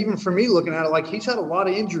again, even for me looking at it, like he's had a lot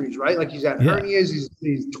of injuries, right? Like he's had hernias,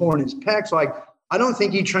 he's torn his pecs, like I don't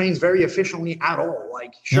think he trains very efficiently at all.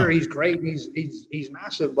 Like, sure, he's great. He's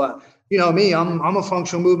massive. But, me, I'm a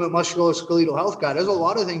functional movement musculoskeletal health guy. There's a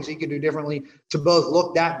lot of things he could do differently to both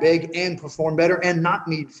look that big and perform better and not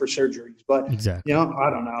need for surgeries. But, exactly. I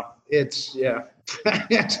don't know. It's,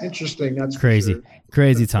 it's interesting. That's crazy.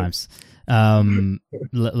 Crazy times.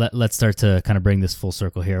 Let's start to kind of bring this full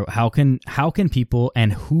circle here. How can people,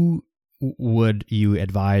 and who would you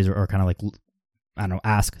advise or kind of like, I don't know,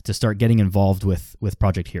 ask to start getting involved with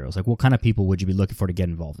Project Heroes? Like, what kind of people would you be looking for to get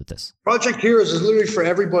involved with this? Project Heroes is literally for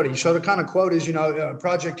everybody. So the kind of quote is,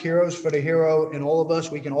 Project Heroes for the hero in all of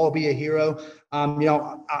us. We can all be a hero. One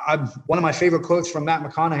of my favorite quotes from Matt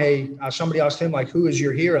McConaughey, somebody asked him, like, who is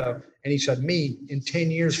your hero? And he said, me in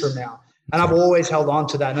 10 years from now. And I've always held on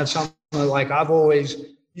to that. And that's something like I've always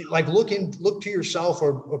like look to yourself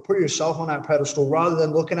or put yourself on that pedestal rather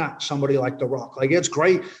than looking at somebody like The Rock. Like it's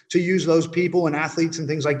great to use those people and athletes and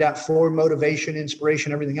things like that for motivation,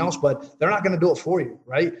 inspiration, everything else, but they're not going to do it for you,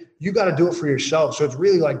 right? You got to do it for yourself. So it's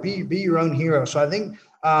really like be your own hero. So I think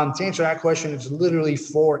to answer that question, it's literally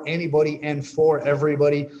for anybody and for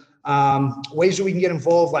everybody. Ways that we can get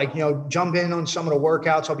involved, like, jump in on some of the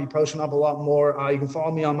workouts. I'll be posting up a lot more. You can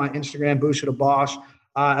follow me on my Instagram, Bousson the Boss.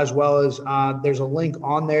 As well as there's a link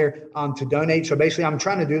on there to donate. So basically, I'm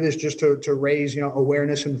trying to do this just to raise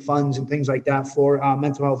awareness and funds and things like that for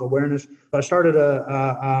mental health awareness. So I started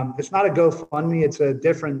it's not a GoFundMe, it's a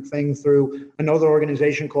different thing through another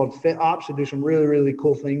organization called Fit Ops to do some really, really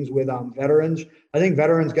cool things with veterans. I think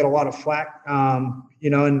veterans get a lot of flack,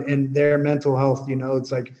 in their mental health.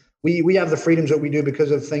 It's like we have the freedoms that we do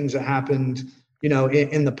because of things that happened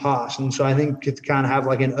in the past. And so I think to kind of have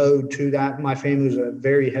like an ode to that. My family is a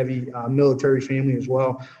very heavy military family as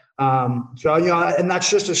well. And that's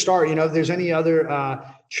just a start. If there's any other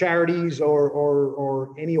charities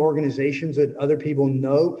or any organizations that other people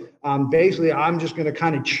know, basically I'm just going to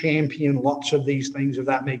kind of champion lots of these things, if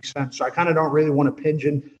that makes sense. So I kind of don't really want to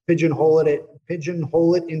pigeonhole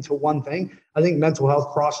it into one thing. I think mental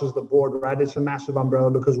health crosses the board, right? It's a massive umbrella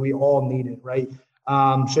because we all need it, right?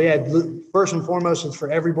 First and foremost, it's for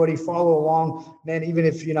everybody. Follow along, man. Even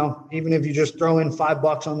if you just throw in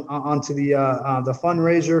 $5 onto the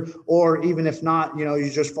fundraiser, or even if not, you're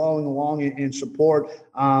just following along and support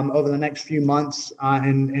over the next few months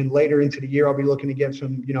and later into the year. I'll be looking to get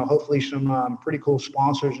some, hopefully some pretty cool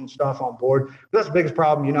sponsors and stuff on board. That's the biggest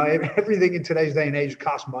problem. Everything in today's day and age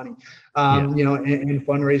costs money, and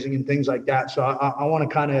fundraising and things like that. So I want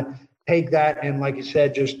to kind of take that and, like you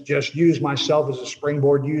said, just use myself as a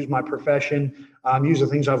springboard, use my profession, use the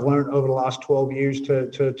things I've learned over the last 12 years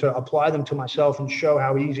to apply them to myself and show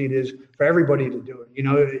how easy it is for everybody to do it.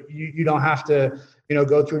 You don't have to,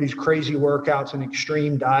 go through these crazy workouts and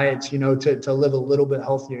extreme diets, to live a little bit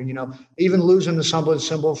healthier. Even losing the something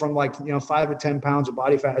simple from 5 to 10 pounds of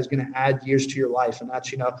body fat is going to add years to your life. And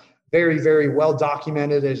that's, very, very well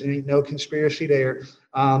documented. There's no conspiracy there.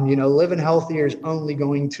 Living healthier is only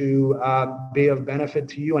going to be of benefit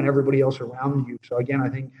to you and everybody else around you. So again, I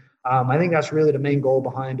think that's really the main goal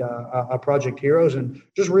behind Project Heroes, and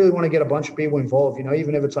just really want to get a bunch of people involved.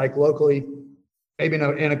 Even if it's like locally, maybe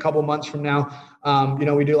in a couple months from now,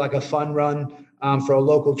 we do like a fun run for a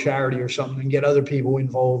local charity or something, and get other people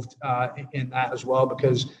involved in that as well.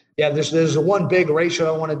 Because there's one big race that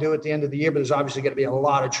I want to do at the end of the year, but there's obviously going to be a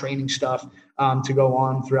lot of training stuff to go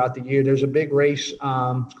on throughout the year. There's a big race. It's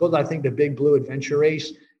called, I think, the Big Blue Adventure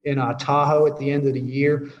Race in Tahoe at the end of the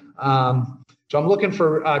year. So I'm looking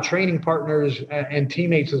for training partners and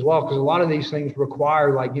teammates as well, because a lot of these things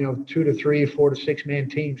require 2 to 3, 4 to 6 man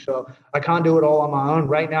teams. So I can't do it all on my own.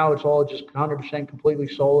 Right now, it's all just 100% completely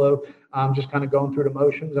solo. I'm just kind of going through the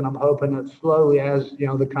motions, and I'm hoping that slowly, as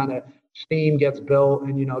the kind of steam gets built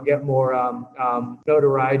and get more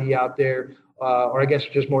notoriety out there, or I guess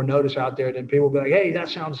just more notice out there, then people will be like, hey, that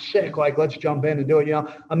sounds sick, let's jump in and do it.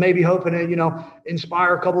 I'm maybe hoping to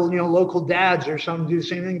inspire a couple local dads or something to do the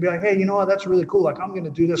same thing, be like, hey, that's really cool, I'm going to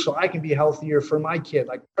do this so I can be healthier for my kid.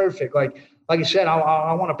 Perfect. Like I said,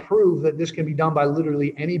 I want to prove that this can be done by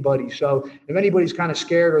literally anybody. So if anybody's kind of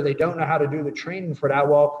scared or they don't know how to do the training for that,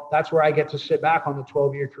 well, that's where I get to sit back on the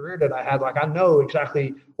 12-year career that I had. I know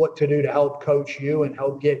exactly what to do to help coach you and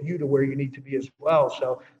help get you to where you need to be as well.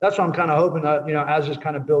 So that's what I'm kind of hoping that, as this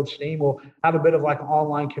kind of builds steam, we'll have a bit of an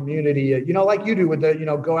online community, like you do with the,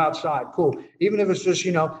 go outside. Cool. Even if it's just,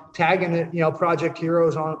 tagging it, Project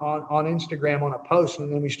Heroes on Instagram on a post,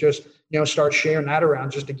 and then we just, start sharing that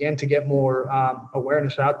around, just again, to get more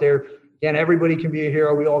awareness out there. Again, everybody can be a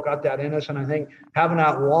hero. We all got that in us. And I think having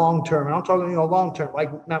that long-term, and I'm talking, long-term,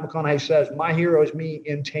 like Matt McConaughey says, my hero is me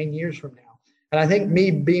in 10 years from now. And I think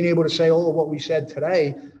me being able to say all of what we said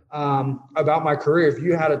today about my career, if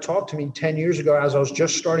you had to talk to me 10 years ago as I was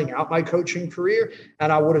just starting out my coaching career,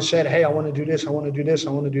 and I would have said, hey, I want to do this, I want to do this, I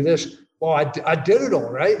want to do this. Well, I did it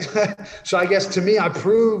all, right? So I guess to me, I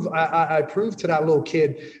proved to that little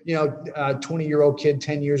kid, 20-year-old kid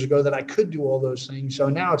 10 years ago that I could do all those things. So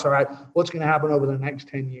now it's all right. What's going to happen over the next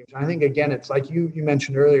 10 years? I think, again, it's like you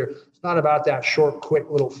mentioned earlier, it's not about that short, quick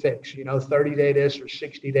little fix, 30-day this or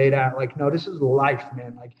 60-day that. No, this is life,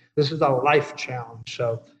 man. This is a life challenge.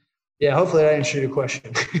 So yeah, hopefully that answered your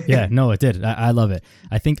question. Yeah, no, it did. I love it.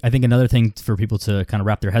 I think another thing for people to kind of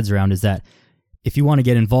wrap their heads around is that if you want to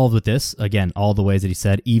get involved with this, again, all the ways that he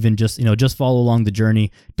said, even just follow along the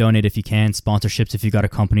journey, donate if you can, sponsorships if you got a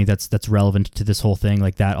company that's relevant to this whole thing,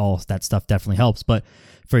 that stuff definitely helps. But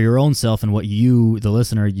for your own self and what you, the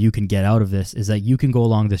listener, you can get out of this is that you can go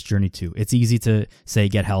along this journey too. It's easy to say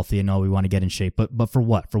get healthy and we want to get in shape, but for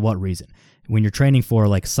what? For what reason? When you're training for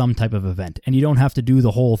like some type of event, and you don't have to do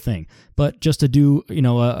the whole thing, but just to do,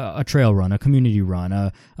 a trail run, a community run,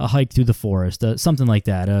 a hike through the forest, something like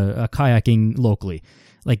that, a kayaking locally.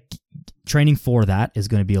 Like training for that is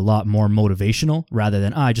going to be a lot more motivational rather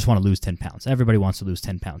than, I just want to lose 10 pounds. Everybody wants to lose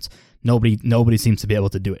 10 pounds. Nobody seems to be able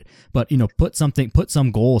to do it. But, put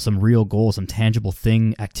some goal, some real goal, some tangible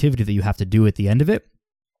thing, activity that you have to do at the end of it.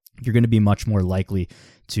 You're going to be much more likely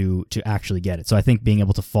to actually get it. So I think being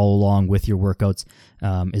able to follow along with your workouts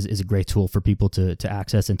is a great tool for people to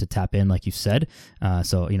access and to tap in, like you said.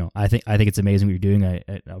 So I think it's amazing what you're doing.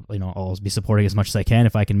 I'll always be supporting as much as I can.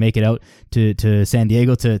 If I can make it out to San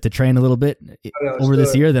Diego to train a little bit over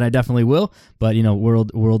this year, then I definitely will. But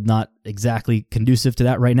world not exactly conducive to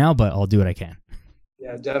that right now, but I'll do what I can.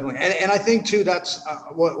 Yeah, definitely. And I think too, that's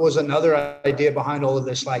what was another idea behind all of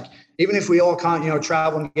this. Like, even if we all can't,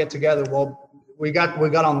 travel and get together, well, we got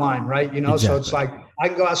online, right? Exactly. So it's like, I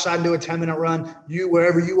can go outside and do a 10-minute run. You,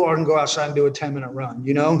 wherever you are, can go outside and do a 10-minute run,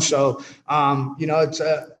 So, it's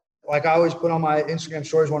like I always put on my Instagram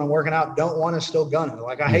stories when I'm working out, don't want to, still gonna.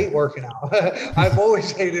 Like, I hate working out. I've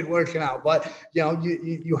always hated working out, but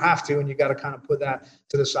you have to, and you got to kind of put that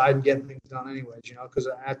to the side and get things done anyways, because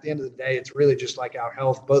at the end of the day, it's really just like our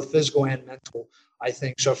health, both physical and mental, I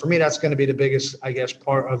think. So for me, that's going to be the biggest, I guess,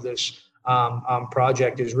 part of this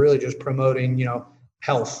project is really just promoting,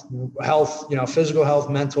 health, physical health,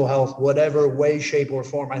 mental health, whatever way, shape, or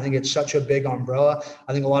form. I think it's such a big umbrella.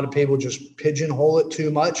 I think a lot of people just pigeonhole it too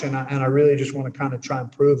much. And I really just want to kind of try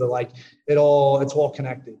and prove that like it's all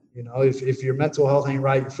connected. If your mental health ain't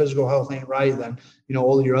right, your physical health ain't right, then,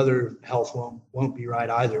 all of your other health won't be right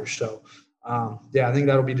either. So, I think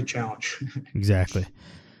that'll be the challenge. Exactly.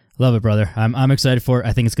 Love it, brother. I'm excited for it.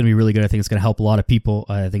 I think it's going to be really good. I think it's going to help a lot of people.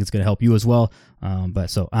 I think it's going to help you as well.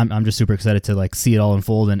 So I'm just super excited to like see it all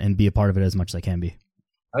unfold and be a part of it as much as I can be.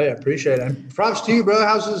 Oh yeah, appreciate it. And props to you, bro.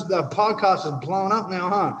 How's this? The podcast is blowing up now,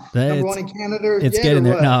 huh? Number one in Canada. It's getting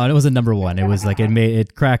there. No, it wasn't number one. It was like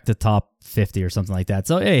it cracked the top 50 or something like that.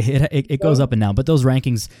 So hey, it goes up and down. But those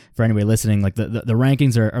rankings, for anybody listening, like the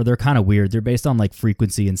rankings are they're kind of weird. They're based on like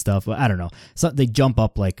frequency and stuff. I don't know. So they jump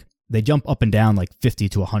up and down like 50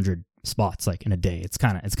 to 100 spots like in a day. It's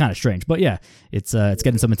kind of strange, but yeah, it's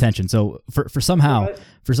getting some attention. So for somehow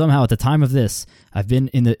at the time of this, I've been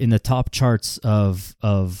in the top charts of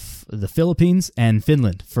the Philippines and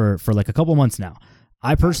Finland for like a couple months now.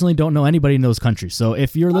 I personally don't know anybody in those countries. So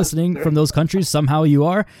if you're listening from those countries, somehow you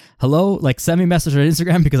are, hello, like send me a message on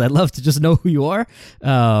Instagram because I'd love to just know who you are.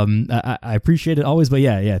 I appreciate it always, but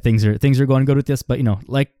yeah, things are going good with this, but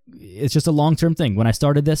like it's just a long-term thing. When I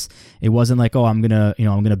started this, it wasn't like, oh, I'm going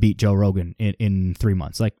to beat Joe Rogan in 3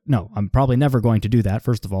 months. Like, no, I'm probably never going to do that,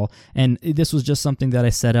 first of all. And this was just something that I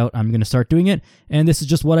set out, I'm going to start doing it. And this is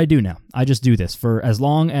just what I do now. I just do this for as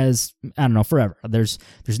long as, I don't know, forever. There's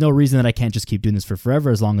no reason that I can't just keep doing this for forever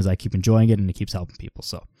as long as I keep enjoying it and it keeps helping people.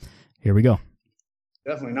 So here we go.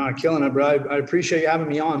 Definitely not killing it, bro. I appreciate you having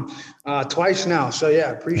me on twice now. So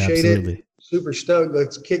yeah, appreciate it. Super stoked.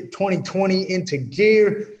 Let's kick 2020 into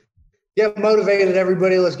gear. Get motivated,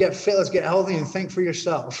 everybody. Let's get fit. Let's get healthy and think for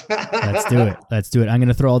yourself. Let's do it. I'm going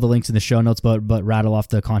to throw all the links in the show notes, but rattle off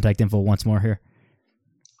the contact info once more here.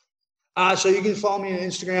 So you can follow me on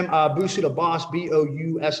Instagram, Bousson the Boss, Boussy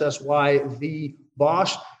the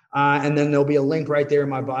Boss. And then there'll be a link right there in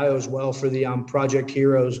my bio as well for the Project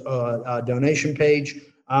Heroes donation page.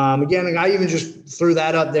 Again, I even just threw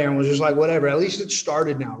that up there and was just like, whatever, at least it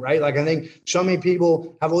started now, right? Like, I think so many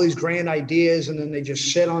people have all these grand ideas and then they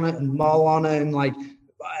just sit on it and mull on it.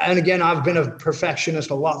 And again, I've been a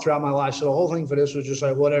perfectionist a lot throughout my life. So the whole thing for this was just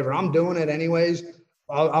like, whatever, I'm doing it anyways.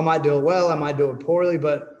 I might do it well, I might do it poorly,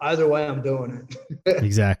 but either way, I'm doing it.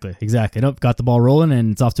 Exactly. Nope, got the ball rolling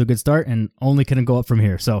and it's off to a good start and only can go up from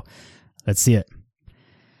here. So let's see it.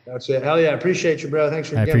 That's it. Hell yeah. I appreciate you, bro. Thanks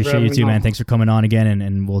for I appreciate you too, man. Thanks for coming on again.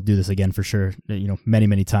 And we'll do this again for sure. Many,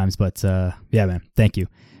 many times. But yeah, man, thank you.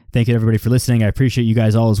 Thank you everybody for listening. I appreciate you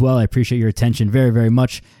guys all as well. I appreciate your attention very, very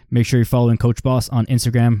much. Make sure you're following Coach Boss on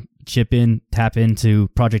Instagram. Chip in, tap into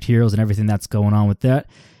Project Heroes and everything that's going on with that.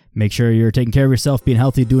 Make sure you're taking care of yourself, being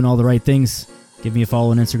healthy, doing all the right things. Give me a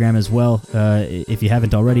follow on Instagram as well. If you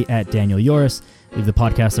haven't already, at Daniel Yoris. Leave the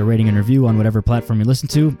podcast a rating and review on whatever platform you listen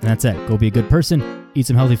to. And that's it. Go be a good person, eat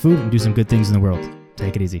some healthy food, and do some good things in the world.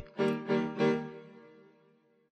 Take it easy.